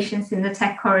locations in the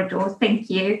tech corridor. Thank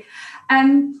you.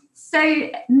 So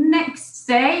next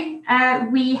today,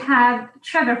 we have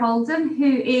Trevor Holden,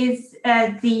 who is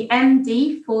the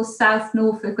MD for South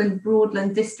Norfolk and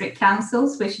Broadland District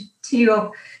Councils, which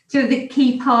are two of the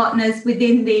key partners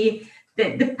within the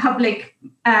public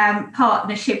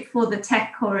partnership for the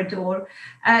tech corridor.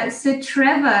 So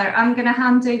Trevor, I'm going to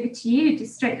hand over to you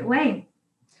just straight away.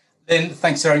 Lynn,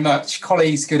 thanks very much.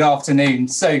 Colleagues, good afternoon.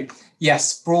 So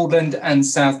yes, Broadland and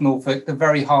South Norfolk, the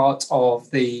very heart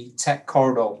of the tech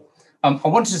corridor. I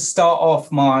wanted to start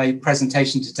off my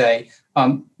presentation today.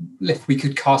 If we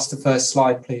could cast the first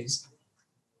slide, please.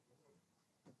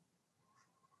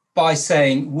 By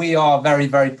saying we are very,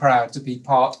 very proud to be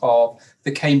part of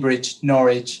the Cambridge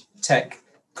Norwich Tech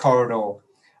Corridor.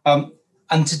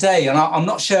 And today, and I'm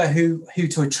not sure who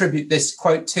to attribute this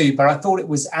quote to, but I thought it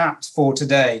was apt for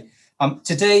today.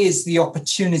 Today is the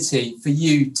opportunity for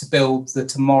you to build the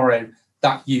tomorrow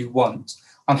that you want.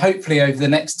 And hopefully over the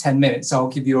next 10 minutes, I'll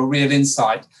give you a real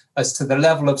insight as to the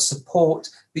level of support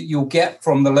that you'll get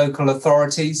from the local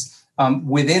authorities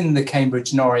within the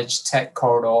Cambridge Norwich Tech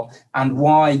Corridor, and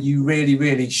why you really,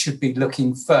 really should be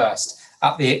looking first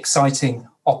at the exciting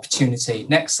opportunity.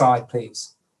 Next slide,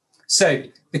 please. So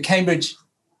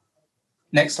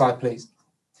next slide, please.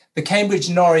 The Cambridge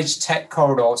Norwich Tech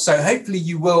Corridor. So hopefully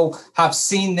you will have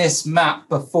seen this map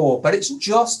before, but it's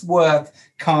just worth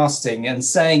casting and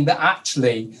saying that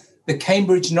actually the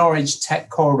Cambridge Norwich Tech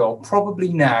Corridor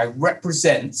probably now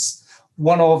represents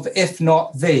one of, if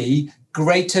not the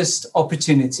greatest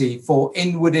opportunity for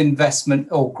inward investment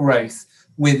or growth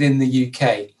within the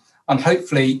UK. And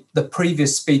hopefully the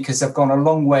previous speakers have gone a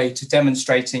long way to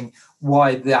demonstrating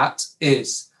why that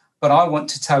is. But I want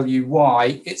to tell you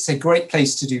why it's a great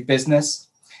place to do business.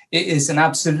 It is an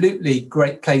absolutely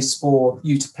great place for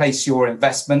you to place your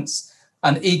investments.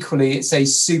 And equally, it's a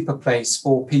super place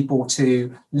for people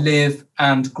to live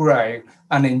and grow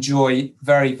and enjoy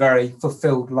very, very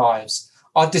fulfilled lives.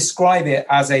 I'd describe it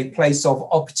as a place of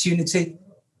opportunity,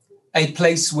 a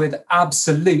place with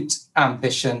absolute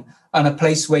ambition, and a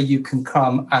place where you can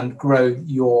come and grow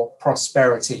your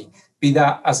prosperity, be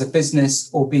that as a business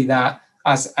or be that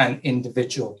as an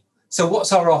individual. So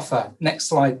what's our offer? Next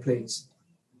slide, please.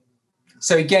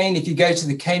 So again, if you go to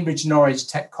the Cambridge Norwich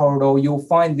Tech Corridor, you'll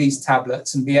find these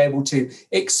tablets and be able to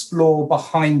explore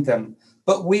behind them.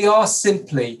 But we are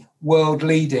simply world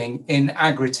leading in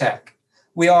agri-tech.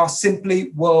 We are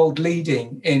simply world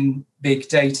leading in big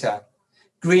data.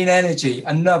 Green energy,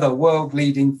 another world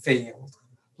leading field.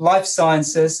 Life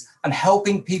sciences and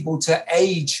helping people to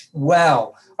age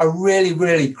well, a really,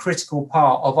 really critical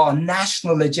part of our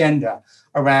national agenda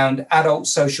around adult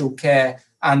social care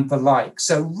and the like.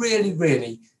 So really,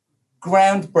 really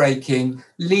groundbreaking,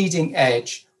 leading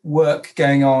edge work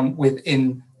going on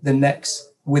within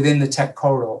the tech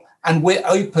corridor. And we're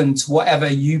open to whatever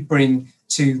you bring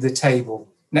to the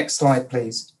table. Next slide,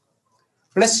 please.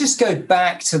 Let's just go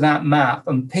back to that map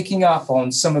and picking up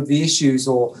on some of the issues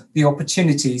or the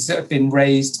opportunities that have been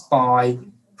raised by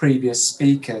previous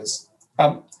speakers.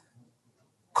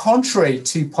 Contrary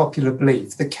to popular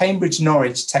belief, the Cambridge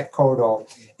Norwich Tech Corridor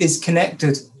is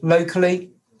connected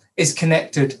locally, is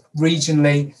connected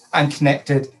regionally, and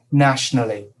connected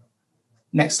nationally.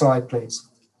 Next slide, please.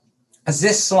 As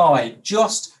this slide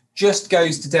just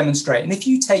goes to demonstrate, and if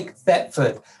you take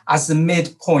Thetford as the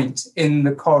midpoint in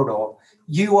the corridor,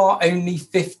 you are only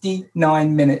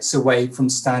 59 minutes away from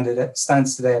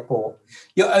Stansted Airport.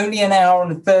 You're only an hour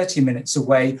and 30 minutes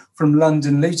away from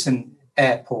London Luton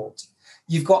Airport.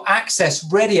 You've got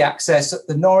ready access at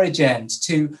the Norwich end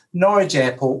to Norwich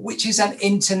Airport, which is an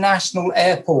international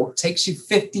airport. It takes you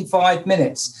 55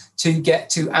 minutes to get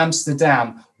to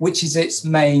Amsterdam, which is its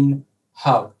main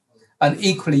hub. And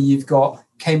equally, you've got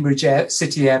Cambridge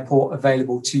City Airport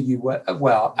available to you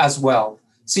as well.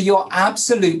 So you're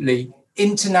absolutely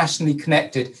internationally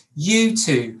connected, you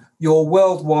to your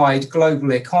worldwide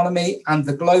global economy and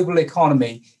the global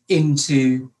economy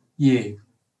into you.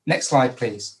 Next slide,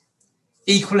 please.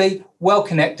 Equally well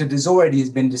connected, as already has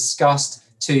been discussed,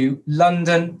 to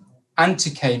London and to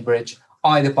Cambridge,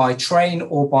 either by train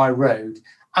or by road,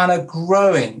 and a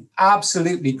growing,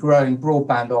 absolutely growing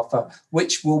broadband offer,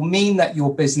 which will mean that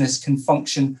your business can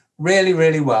function really,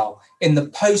 really well in the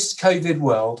post-COVID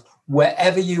world,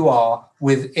 wherever you are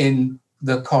within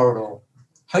the corridor.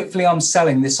 Hopefully I'm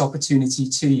selling this opportunity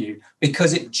to you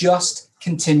because it just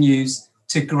continues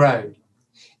to grow.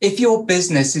 If your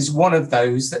business is one of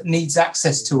those that needs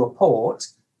access to a port,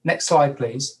 next slide,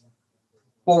 please.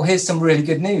 Well, here's some really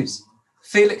good news.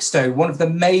 Felixstowe, one of the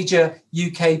major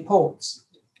UK ports.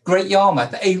 Great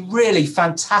Yarmouth, a really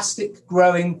fantastic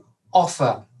growing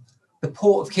offer. The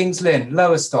Port of King's Lynn,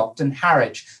 Lowestoft and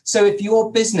Harwich. So if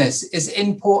your business is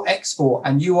import-export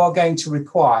and you are going to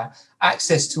require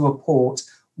access to a port,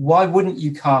 why wouldn't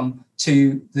you come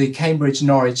to the Cambridge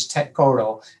Norwich Tech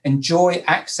Corridor, enjoy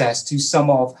access to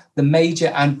some of the major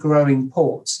and growing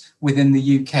ports within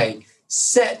the UK,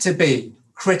 set to be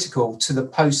critical to the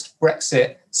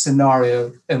post-Brexit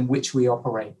scenario in which we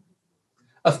operate.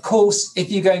 Of course, if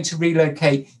you're going to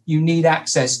relocate, you need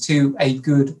access to a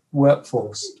good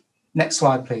workforce. Next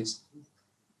slide, please.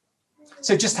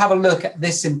 So just have a look at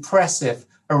this impressive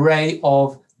array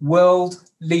of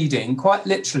world-leading, quite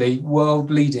literally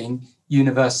world-leading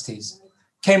universities.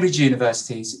 Cambridge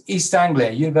Universities, East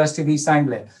Anglia, University of East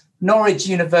Anglia, Norwich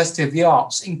University of the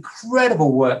Arts,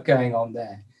 incredible work going on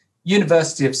there.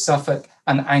 University of Suffolk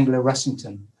and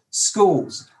Anglo-Russington.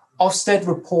 Schools. Ofsted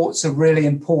reports are really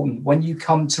important when you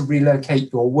come to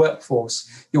relocate your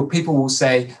workforce. Your people will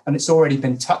say, and it's already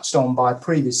been touched on by a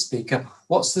previous speaker,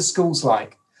 what's the schools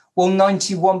like? Well,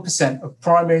 91% of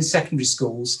primary and secondary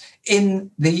schools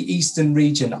in the Eastern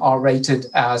region are rated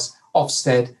as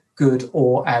Ofsted good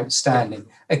or outstanding.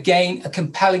 Again, a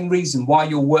compelling reason why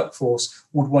your workforce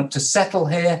would want to settle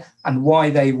here and why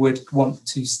they would want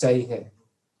to stay here.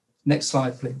 Next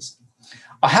slide, please.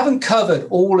 I haven't covered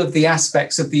all of the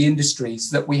aspects of the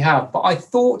industries that we have, but I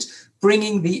thought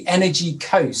bringing the energy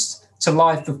coast to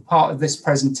life as part of this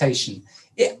presentation,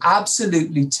 it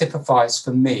absolutely typifies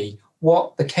for me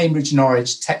what the Cambridge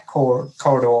Norwich Tech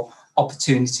Corridor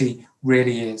opportunity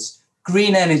really is.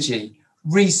 Green energy,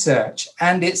 research,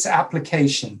 and its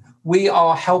application. We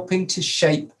are helping to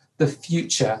shape the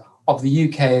future of the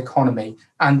UK economy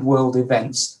and world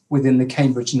events within the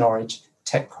Cambridge Norwich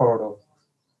Tech Corridor.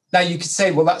 Now you could say,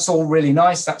 well, that's all really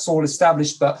nice, that's all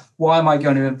established, but why am I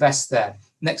going to invest there?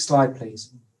 Next slide,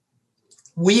 please.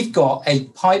 We've got a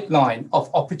pipeline of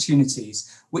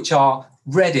opportunities which are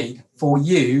ready for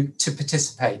you to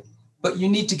participate. But you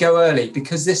need to go early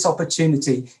because this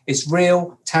opportunity is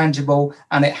real, tangible,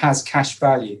 and it has cash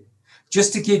value.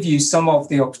 Just to give you some of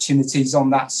the opportunities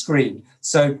on that screen.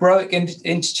 So Berwick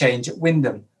Interchange at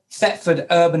Wymondham, Thetford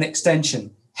Urban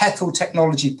Extension, Hethel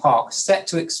Technology Park, set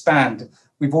to expand.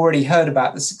 We've already heard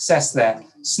about the success there.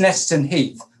 Snetterton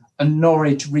Heath and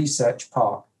Norwich Research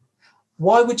Park.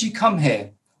 Why would you come here?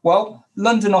 Well,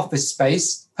 London office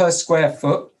space per square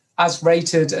foot, as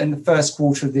rated in the first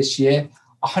quarter of this year,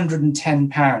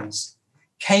 £110.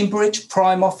 Cambridge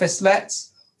prime office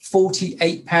lets,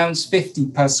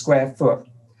 £48.50 per square foot,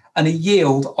 and a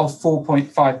yield of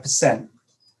 4.5%.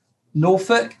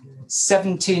 Norfolk,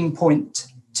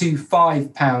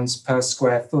 £17.25 per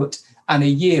square foot, and a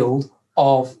yield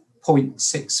of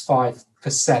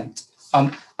 0.65%.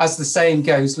 As the saying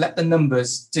goes, let the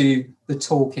numbers do the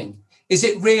talking. Is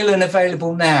it real and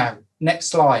available now? Next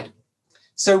slide.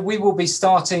 So we will be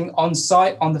starting on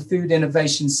site on the Food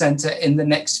Innovation Centre in the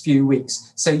next few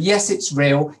weeks. So yes, it's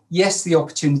real. Yes, the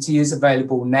opportunity is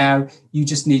available now. You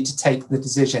just need to take the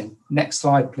decision. Next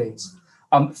slide, please.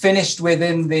 Finished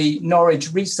within the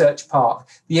Norwich Research Park,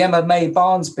 the Emma May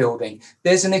Barnes building.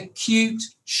 There's an acute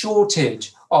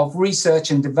shortage of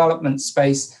research and development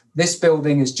space. This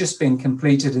building has just been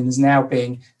completed and is now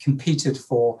being competed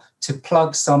for to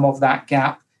plug some of that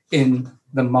gap in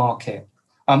the market.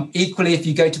 Equally, if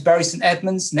you go to Bury St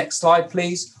Edmunds, next slide,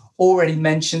 please, already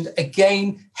mentioned,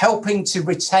 again, helping to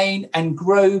retain and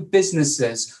grow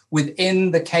businesses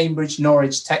within the Cambridge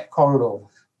Norwich Tech Corridor.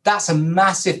 That's a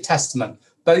massive testament,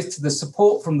 both to the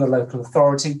support from the local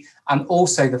authority and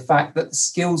also the fact that the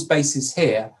skills base is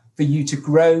here for you to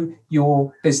grow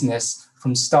your business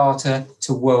from starter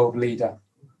to world leader.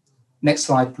 Next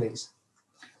slide, please.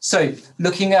 So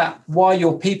looking at why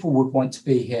your people would want to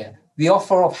be here, the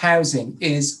offer of housing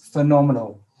is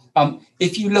phenomenal.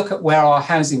 If you look at where our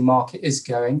housing market is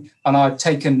going, and I've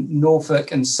taken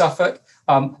Norfolk and Suffolk,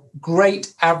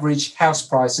 great average house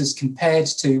prices compared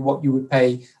to what you would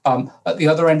pay at the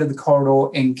other end of the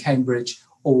corridor in Cambridge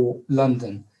or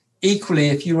London. Equally,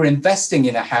 if you were investing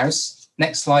in a house,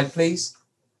 next slide, please.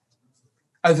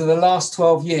 Over the last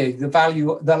 12 years, the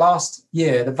value of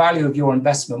your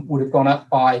investment would have gone up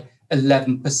by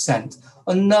 11%.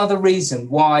 Another reason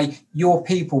why your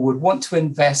people would want to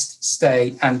invest,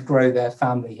 stay, and grow their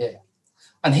family here.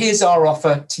 And here's our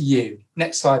offer to you.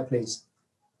 Next slide, please.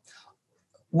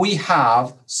 We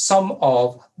have some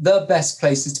of the best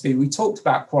places to be. We talked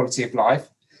about quality of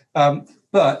life,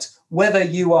 but whether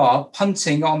you are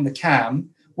punting on the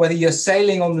Cam, whether you're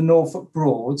sailing on the Norfolk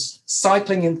Broads,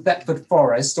 cycling in Thetford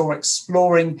Forest, or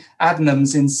exploring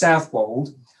Adnams in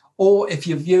Southwold, or if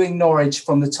you're viewing Norwich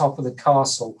from the top of the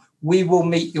castle, we will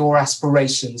meet your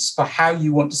aspirations for how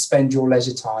you want to spend your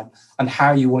leisure time and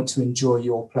how you want to enjoy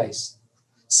your place.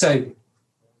 So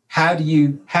how do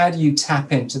you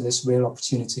tap into this real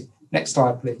opportunity? Next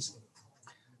slide, please.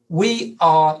 We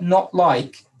are not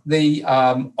like the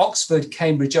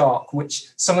Oxford-Cambridge Arc,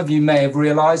 which some of you may have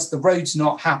realised the road's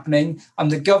not happening and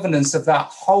the governance of that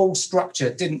whole structure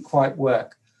didn't quite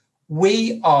work.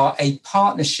 We are a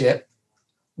partnership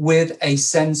with a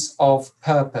sense of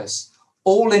purpose.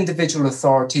 All individual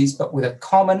authorities, but with a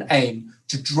common aim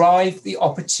to drive the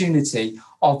opportunity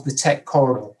of the tech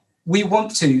corridor. We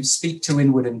want to speak to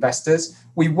inward investors,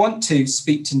 we want to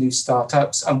speak to new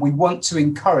startups, and we want to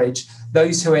encourage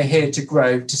those who are here to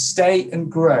grow, to stay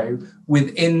and grow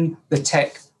within the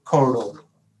tech corridor.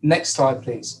 Next slide,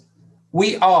 please.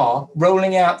 We are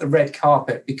rolling out the red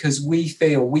carpet because we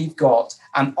feel we've got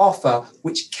an offer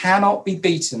which cannot be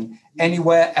beaten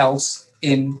anywhere else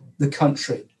in the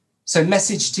country. So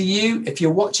message to you, if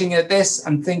you're watching at this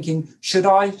and thinking, should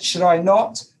I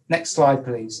not? Next slide,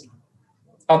 please.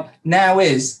 Now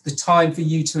is the time for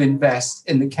you to invest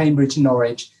in the Cambridge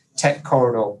Norwich Tech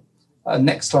Corridor.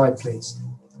 Next slide, please.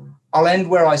 I'll end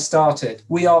where I started.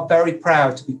 We are very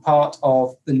proud to be part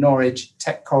of the Norwich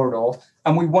Tech Corridor,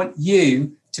 and we want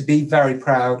you to be very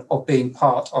proud of being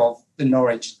part of the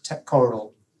Norwich Tech Corridor.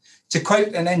 To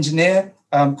quote an engineer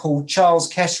called Charles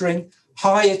Kettering,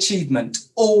 high achievement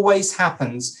always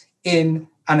happens in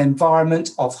an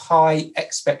environment of high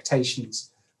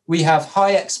expectations. We have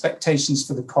high expectations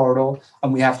for the corridor,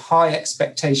 and we have high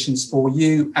expectations for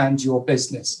you and your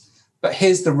business. But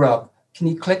here's the rub. Can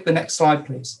you click the next slide,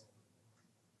 please?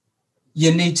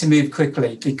 You need to move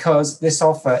quickly because this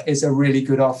offer is a really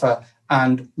good offer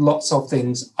and lots of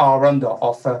things are under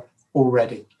offer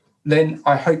already. Linn,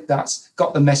 I hope that's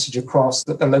got the message across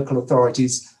that the local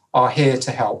authorities are here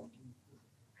to help.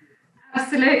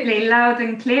 Absolutely, loud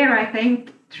and clear, I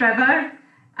think, Trevor.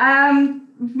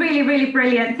 Really, really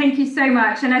brilliant. Thank you so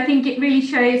much. And I think it really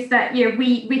shows that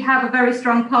we have a very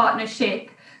strong partnership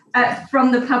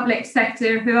from the public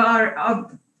sector who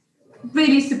are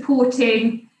really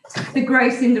supporting the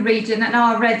growth in the region and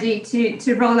are ready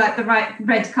to roll out the right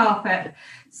red carpet.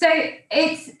 So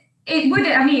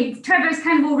Trevor's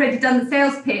kind of already done the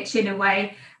sales pitch in a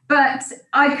way, but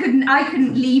I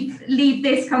couldn't leave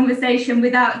this conversation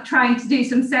without trying to do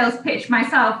some sales pitch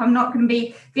myself. I'm not going to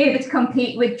be able to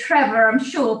compete with Trevor, I'm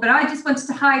sure, but I just wanted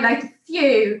to highlight a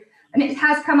few, and it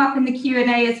has come up in the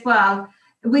Q&A as well,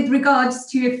 with regards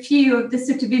to a few of the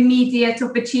sort of immediate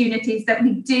opportunities that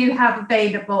we do have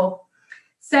available.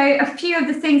 So a few of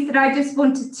the things that I just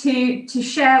wanted to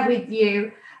share with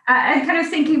you, and kind of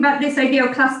thinking about this idea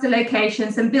of cluster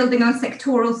locations and building on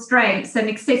sectoral strengths and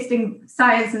existing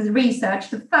science and research.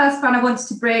 The first one I wanted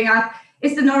to bring up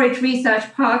is the Norwich Research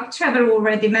Park. Trevor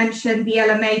already mentioned the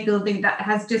LMA building that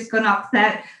has just gone up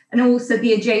there, and also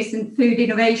the adjacent Food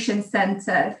Innovation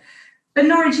Centre. The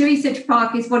Norwich Research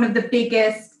Park is one of the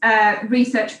biggest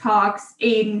research parks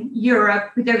in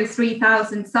Europe with over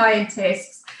 3,000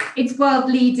 scientists. It's world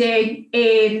leading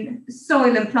in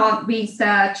soil and plant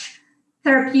research,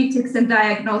 therapeutics and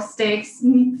diagnostics,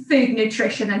 food,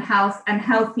 nutrition and health, and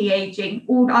healthy aging,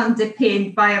 all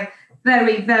underpinned by a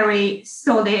very, very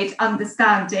solid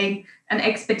understanding and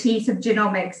expertise of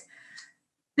genomics.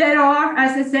 There are,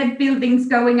 as I said, buildings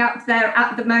going up there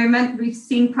at the moment. We've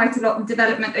seen quite a lot of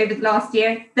development over the last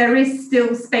year. There is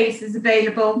still spaces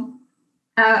available,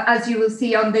 as you will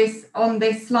see on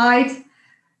this slide.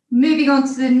 Moving on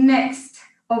to the next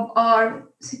of our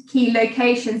key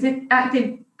locations, at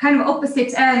the kind of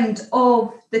opposite end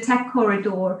of the tech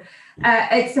corridor,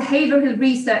 it's the Haverhill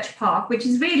Research Park, which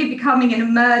is really becoming an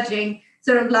emerging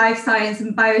sort of life science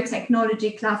and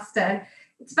biotechnology cluster.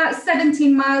 It's about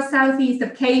 17 miles southeast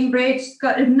of Cambridge. It's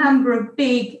got a number of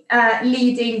big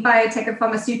leading biotech and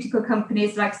pharmaceutical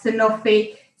companies like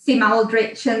Sanofi, Sim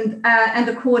Aldrich, and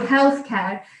Accord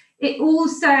Healthcare. It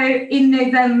also, in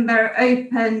November,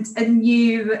 opened a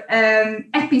new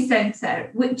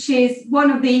epicenter, which is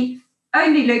one of the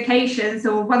only locations,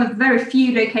 or one of the very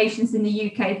few locations in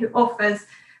the UK, who offers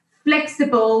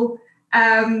flexible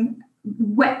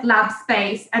wet lab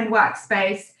space and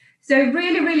workspace. So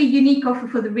really, really unique offer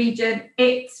for the region.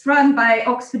 It's run by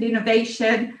Oxford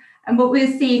Innovation, and what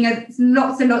we're seeing is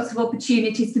lots and lots of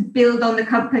opportunities to build on the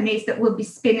companies that will be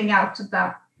spinning out of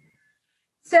that.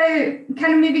 So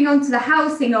kind of moving on to the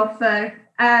housing offer,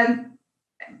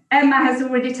 Emma has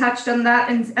already touched on that,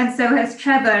 and so has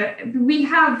Trevor. We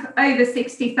have over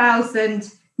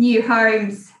 60,000 new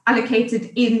homes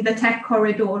allocated in the tech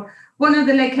corridor. One of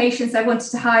the locations I wanted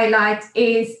to highlight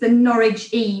is the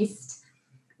Norwich East,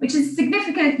 which is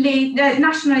significantly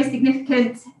nationally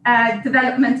significant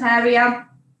development area.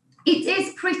 It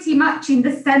is pretty much in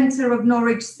the centre of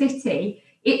Norwich City.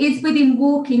 It is within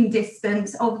walking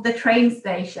distance of the train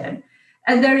station,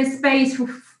 and there is space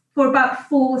for about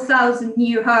 4,000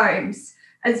 new homes,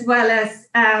 as well as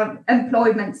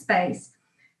employment space.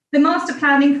 The master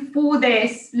planning for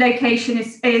this location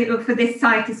for this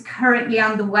site is currently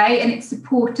underway, and it's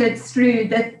supported through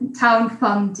the town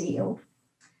fund deal.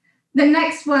 The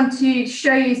next one to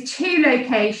show you is two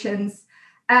locations.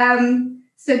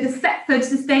 So the Thetford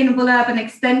Sustainable Urban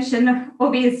Extension,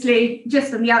 obviously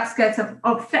just on the outskirts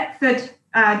of Thetford,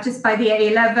 just by the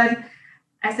A11.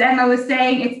 As Emma was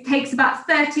saying, it takes about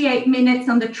 38 minutes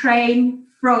on the train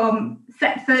from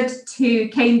Thetford to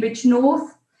Cambridge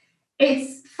North.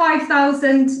 It's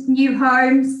 5,000 new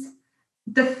homes.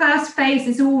 The first phase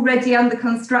is already under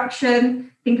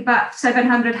construction. I think about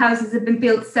 700 houses have been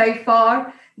built so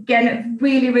far. Again, a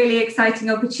really, really exciting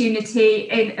opportunity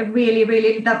in a really,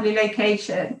 really lovely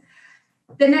location.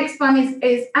 The next one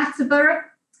is Attleborough.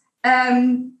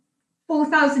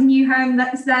 4,000 new homes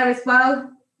that's there as well.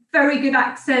 Very good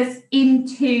access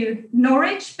into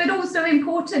Norwich, but also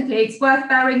importantly, it's worth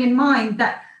bearing in mind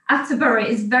that Atterbury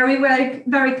is very, very,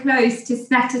 very close to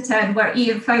Snetterton, where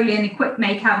Ian Foley and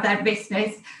Equipmake have their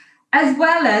business, as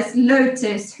well as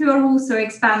Lotus, who are also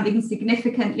expanding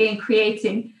significantly and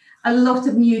creating a lot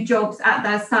of new jobs at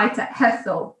their site at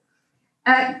Hethel.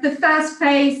 The first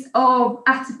phase of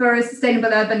Atterbury's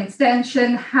Sustainable Urban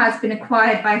Extension has been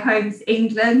acquired by Homes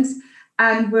England,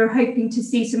 and we're hoping to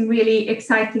see some really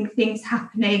exciting things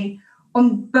happening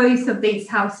on both of these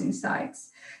housing sites.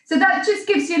 So that just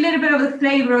gives you a little bit of a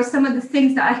flavour of some of the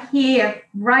things that are here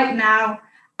right now,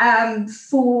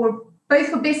 for both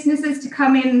for businesses to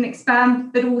come in and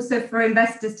expand, but also for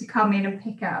investors to come in and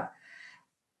pick up.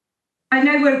 I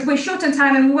know we're short on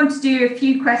time and we want to do a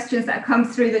few questions that come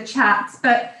through the chats,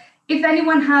 but if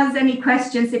anyone has any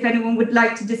questions, if anyone would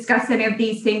like to discuss any of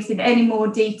these things in any more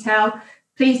detail,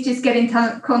 please just get in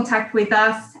contact with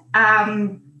us,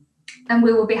 and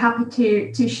we will be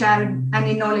happy to share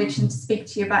any knowledge and to speak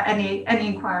to you about any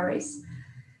inquiries.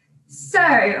 So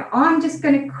I'm just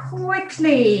going to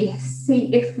quickly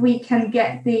see if we can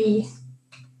get the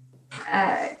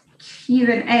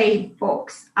Q&A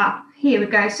box up. Here we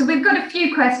go. So we've got a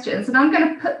few questions, and I'm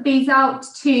going to put these out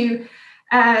to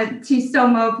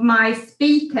some of my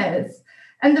speakers.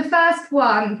 And the first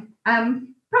one,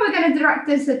 probably going to direct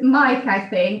this at Mike, I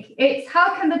think. It's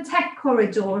how can the tech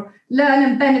corridor learn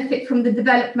and benefit from the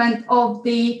development of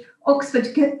the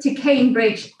Oxford to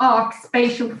Cambridge ARC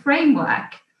spatial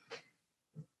framework?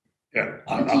 Yeah,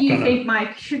 What do you think,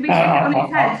 Mike? Should we take it on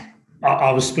its head?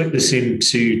 I will split this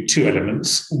into two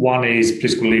elements. One is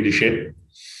political leadership,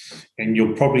 and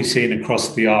you're probably seeing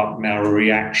across the ARC now a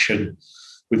reaction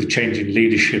with the change in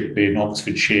leadership in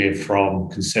Oxfordshire from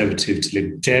Conservative to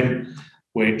Lib Dem,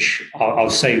 which I'll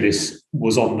say this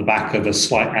was on the back of a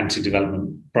slight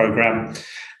anti-development programme.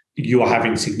 You are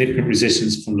having significant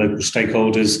resistance from local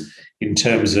stakeholders in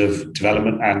terms of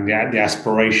development and the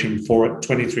aspiration for it.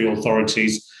 23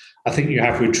 authorities. I think you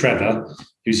have with Trevor,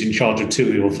 who's in charge of 2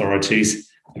 of the authorities,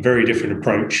 a very different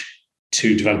approach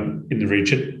to development in the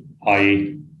region,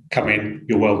 i.e. come in,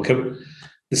 you're welcome.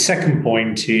 The second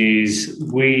point is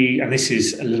and this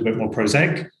is a little bit more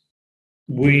prosaic,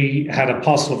 we had a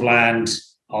parcel of land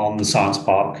on the Science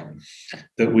Park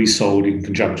that we sold in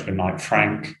conjunction with Knight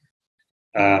Frank.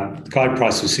 The guide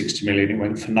price was 60 million. It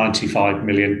went for 95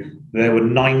 million. There were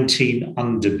 19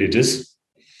 underbidders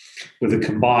with a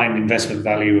combined investment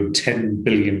value of £10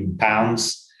 billion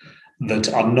that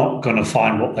are not going to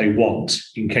find what they want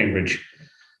in Cambridge.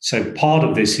 So part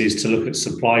of this is to look at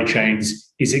supply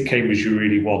chains. Is it Cambridge you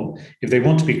really want? If they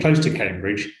want to be close to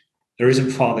Cambridge, there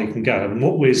isn't far they can go. And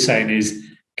what we're saying is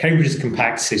Cambridge is a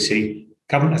compact city.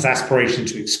 Government has aspiration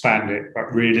to expand it,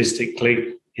 but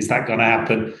realistically, is that going to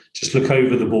happen? Just look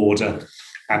over the border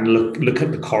and look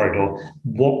at the corridor.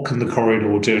 What can the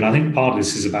corridor do? And I think part of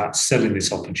this is about selling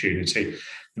this opportunity.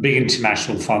 The big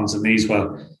international funds, and these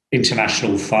were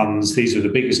international funds, these are the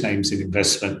biggest names in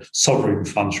investment, sovereign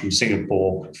funds from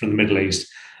Singapore, from the Middle East,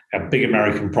 big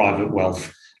American private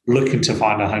wealth, looking to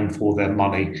find a home for their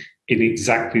money in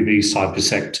exactly these type of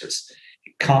sectors.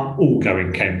 It can't all go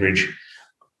in Cambridge.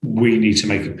 We need to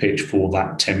make a pitch for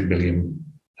that £10 billion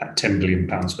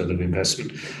worth of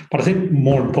investment. But I think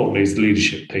more importantly is the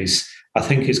leadership piece. I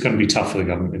think it's going to be tough for the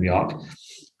government in the ARC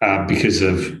because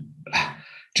of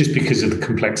the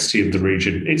complexity of the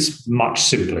region. It's much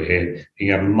simpler here.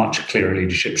 You have a much clearer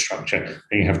leadership structure,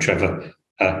 and you have Trevor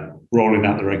rolling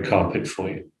out the red carpet for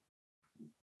you.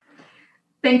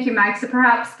 Thank you, Mike. So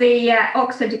perhaps the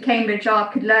Oxford to Cambridge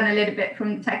ARC could learn a little bit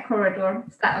from the tech corridor.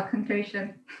 Is that our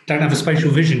conclusion? Don't have a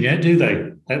spatial vision yet, do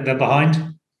they? They're behind.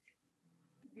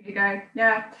 There you go.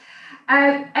 Yeah.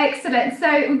 Excellent.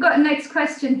 So we've got a next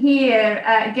question here,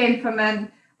 again from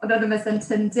an anonymous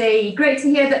attendee. Great to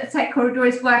hear that the tech corridor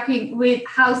is working with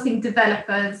housing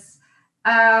developers.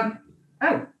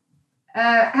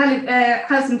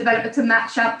 Housing developer to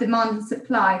match up demand and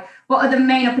supply. What are the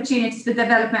main opportunities for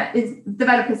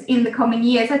developers in the coming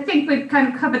years? I think we've kind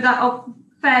of covered that off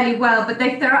fairly well, but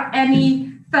if there are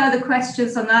any further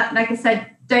questions on that, like I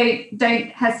said, don't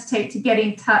hesitate to get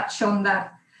in touch on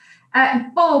that.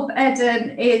 Bob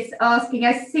Eden is asking,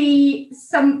 I see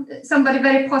somebody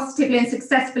very positively and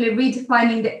successfully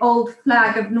redefining the old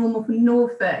flag of normal for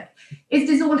Norfolk. Is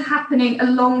this all happening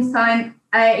alongside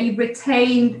a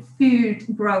retained food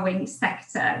growing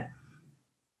sector?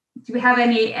 Do we have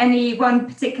any one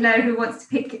particular who wants to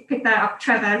pick that up?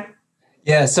 Trevor?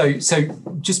 Yeah, so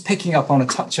just picking up on a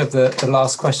touch of the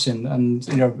last question and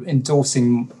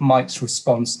endorsing Mike's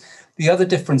response. The other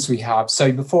difference we have,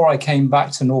 so before I came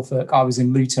back to Norfolk, I was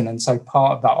in Luton, and so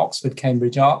part of that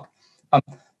Oxford-Cambridge ARC.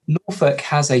 Norfolk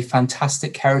has a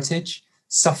fantastic heritage.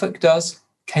 Suffolk does,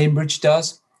 Cambridge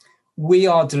does. we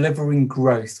are delivering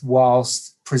growth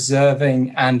whilst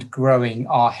preserving and growing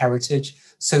our heritage,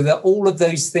 so that all of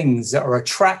those things that are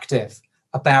attractive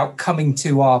about coming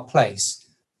to our place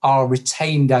are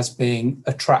retained as being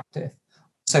attractive.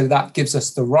 So that gives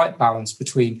us the right balance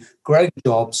between growing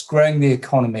jobs, growing the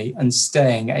economy, and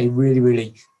staying a really,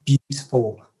 really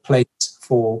beautiful place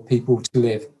for people to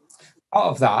live. Part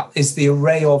of that is the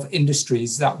array of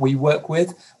industries that we work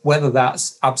with, whether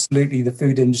that's absolutely the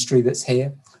food industry that's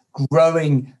here,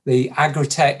 growing the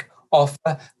agri-tech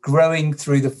offer, growing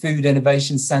through the Food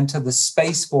Innovation Centre, the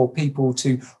space for people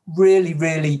to really,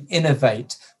 really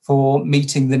innovate for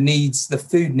meeting the needs, the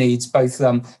food needs, both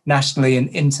nationally and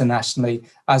internationally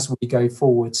as we go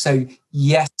forward. So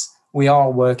yes, we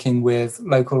are working with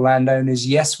local landowners.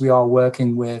 Yes, we are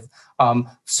working with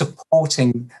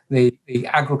supporting the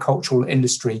agricultural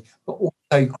industry, but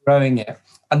also growing it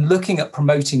and looking at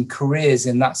promoting careers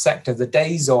in that sector. The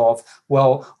days of,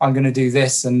 well, I'm going to do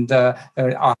this and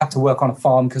I have to work on a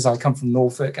farm because I come from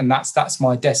Norfolk and that's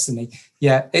my destiny.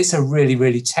 Yeah, it's a really,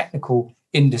 really technical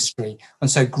industry. And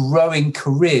so growing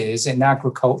careers in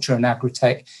agriculture and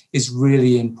agri-tech is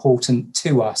really important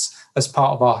to us as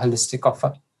part of our holistic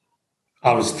offer.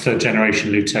 I was third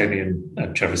generation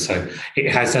Lutonian, Trevor, so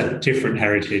it has a different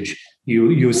heritage.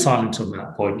 You were silent on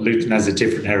that point. Luton has a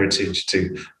different heritage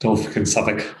to Norfolk and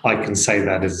Suffolk. I can say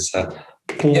that as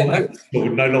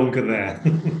no longer there.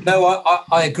 No,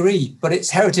 I agree, but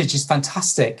its heritage is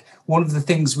fantastic. One of the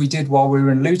things we did while we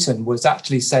were in Luton was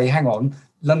actually say, hang on,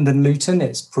 London Luton,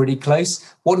 it's pretty close.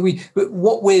 What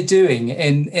we're doing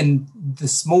in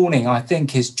this morning, I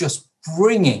think, is just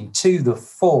bringing to the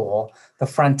fore the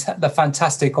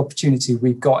fantastic opportunity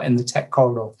we've got in the tech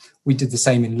corridor. We did the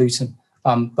same in Luton,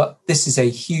 but this is a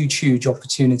huge, huge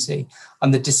opportunity.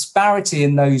 And the disparity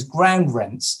in those ground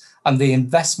rents and the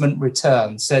investment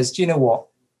return says, do you know what?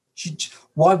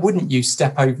 Why wouldn't you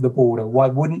step over the border? Why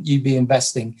wouldn't you be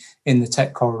investing in the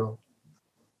tech corridor?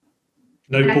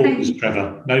 No borders,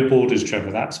 Trevor. No borders,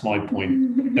 Trevor. That's my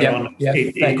point.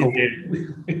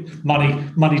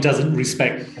 Money doesn't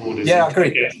respect borders. Yeah, I agree.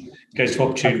 It goes to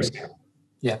opportunity.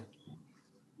 Yeah.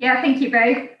 Yeah, thank you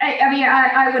both.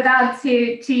 I would add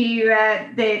to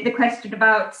the question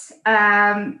about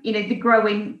the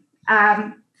growing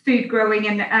food growing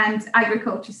and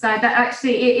agriculture side. That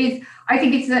actually it is. I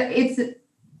think it's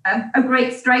a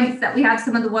great strength that we have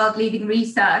some of the world leading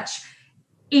research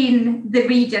in the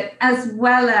region, as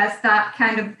well as that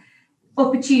kind of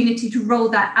opportunity to roll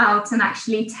that out and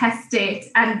actually test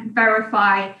it and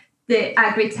verify the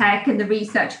agri-tech and the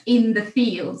research in the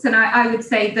fields. And I would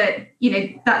say that,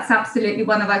 that's absolutely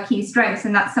one of our key strengths,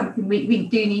 and that's something we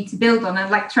do need to build on.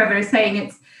 And like Trevor is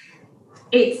saying,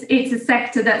 it's a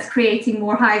sector that's creating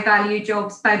more high value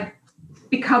jobs by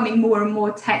becoming more and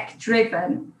more tech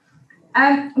driven.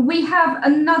 We have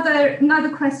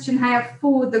another question here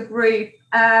for the group.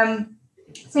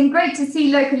 Saying great to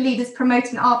see local leaders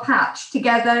promoting our patch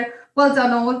together. Well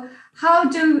done all.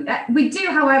 We do,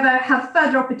 however, have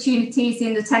further opportunities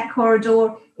in the tech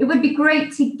corridor. It would be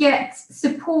great to get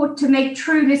support to make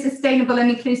truly sustainable and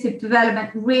inclusive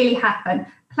development really happen.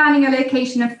 Planning,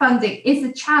 allocation and funding is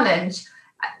a challenge.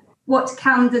 What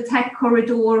can the tech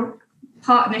corridor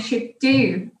partnership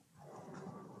do?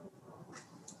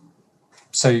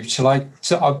 So shall I?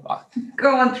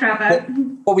 Go on, Trevor.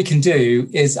 What we can do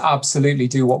is absolutely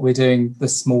do what we're doing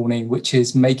this morning, which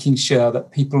is making sure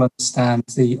that people understand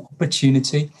the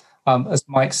opportunity. As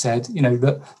Mike said,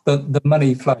 the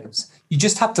money flows. You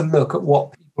just have to look at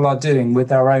what people are doing with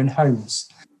their own homes.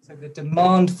 So the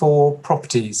demand for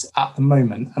properties at the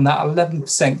moment, and that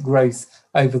 11% growth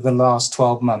over the last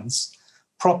 12 months,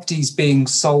 properties being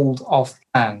sold off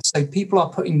plan. So people are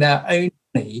putting their own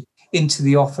money into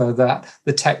the offer that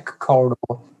the tech corridor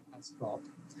has got.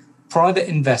 Private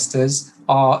investors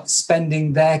are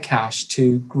spending their cash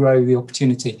to grow the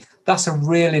opportunity. That's a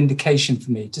real indication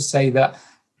for me to say that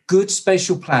good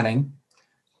spatial planning,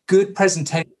 good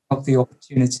presentation of the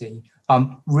opportunity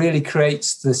really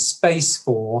creates the space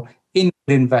for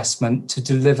investment to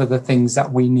deliver the things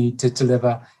that we need to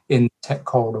deliver in the tech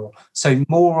corridor. So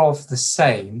more of the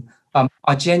same.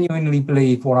 I genuinely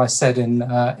believe what I said in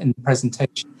the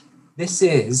presentation. This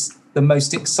is the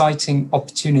most exciting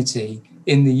opportunity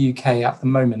in the UK at the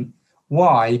moment.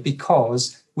 Why?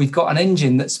 Because we've got an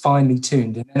engine that's finely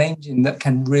tuned and an engine that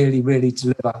can really, really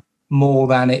deliver more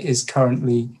than it is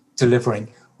currently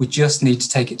delivering. We just need to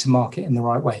take it to market in the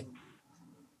right way.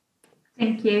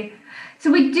 Thank you.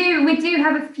 So we do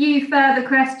have a few further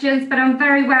questions, but I'm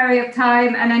very wary of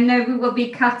time and I know we will be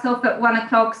cut off at 1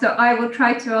 o'clock, so I will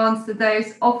try to answer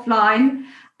those offline.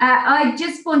 I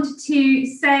just wanted to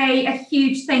say a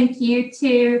huge thank you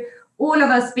to all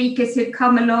of our speakers who've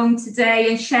come along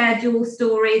today and shared your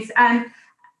stories.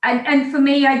 And for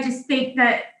me, I just think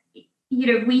that,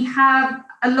 we have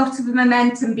a lot of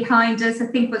momentum behind us. I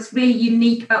think what's really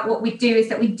unique about what we do is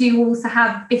that we do also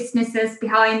have businesses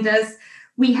behind us.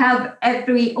 We have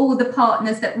all the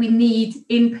partners that we need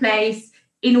in place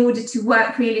in order to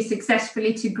work really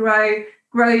successfully to grow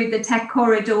the tech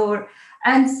corridor.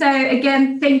 And so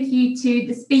again, thank you to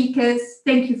the speakers.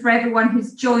 Thank you for everyone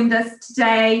who's joined us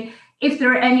today. If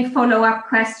there are any follow-up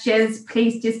questions,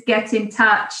 please just get in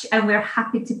touch and we're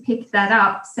happy to pick that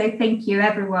up. So thank you,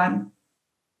 everyone.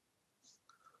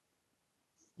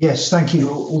 Yes, thank you,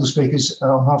 all the speakers.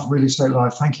 On behalf of Real Estate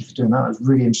Live, thank you for doing that. It was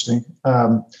really interesting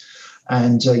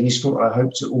and useful, I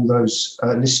hope, to all those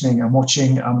listening and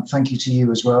watching. Thank you to you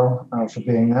as well for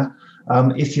being there.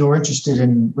 If you're interested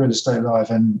in Real Estate Live,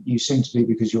 and you seem to be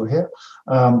because you're here,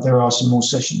 there are some more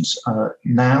sessions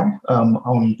now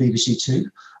on BBC Two.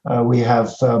 We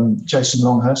have Jason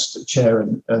Longhurst, Chair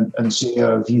and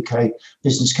CEO of UK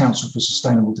Business Council for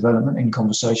Sustainable Development, in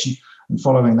conversation. And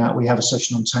following that, we have a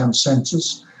session on town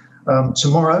centres.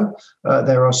 Tomorrow,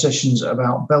 there are sessions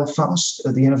about Belfast,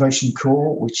 the Innovation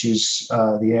Core, which is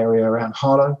the area around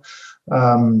Harlow,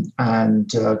 and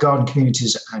garden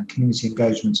communities and community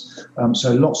engagement.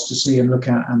 So lots to see and look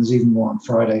at, and there's even more on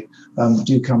Friday.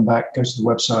 Do come back, go to the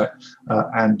website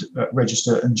and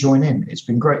register and join in. It's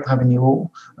been great having you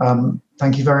all.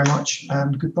 Thank you very much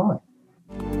and goodbye.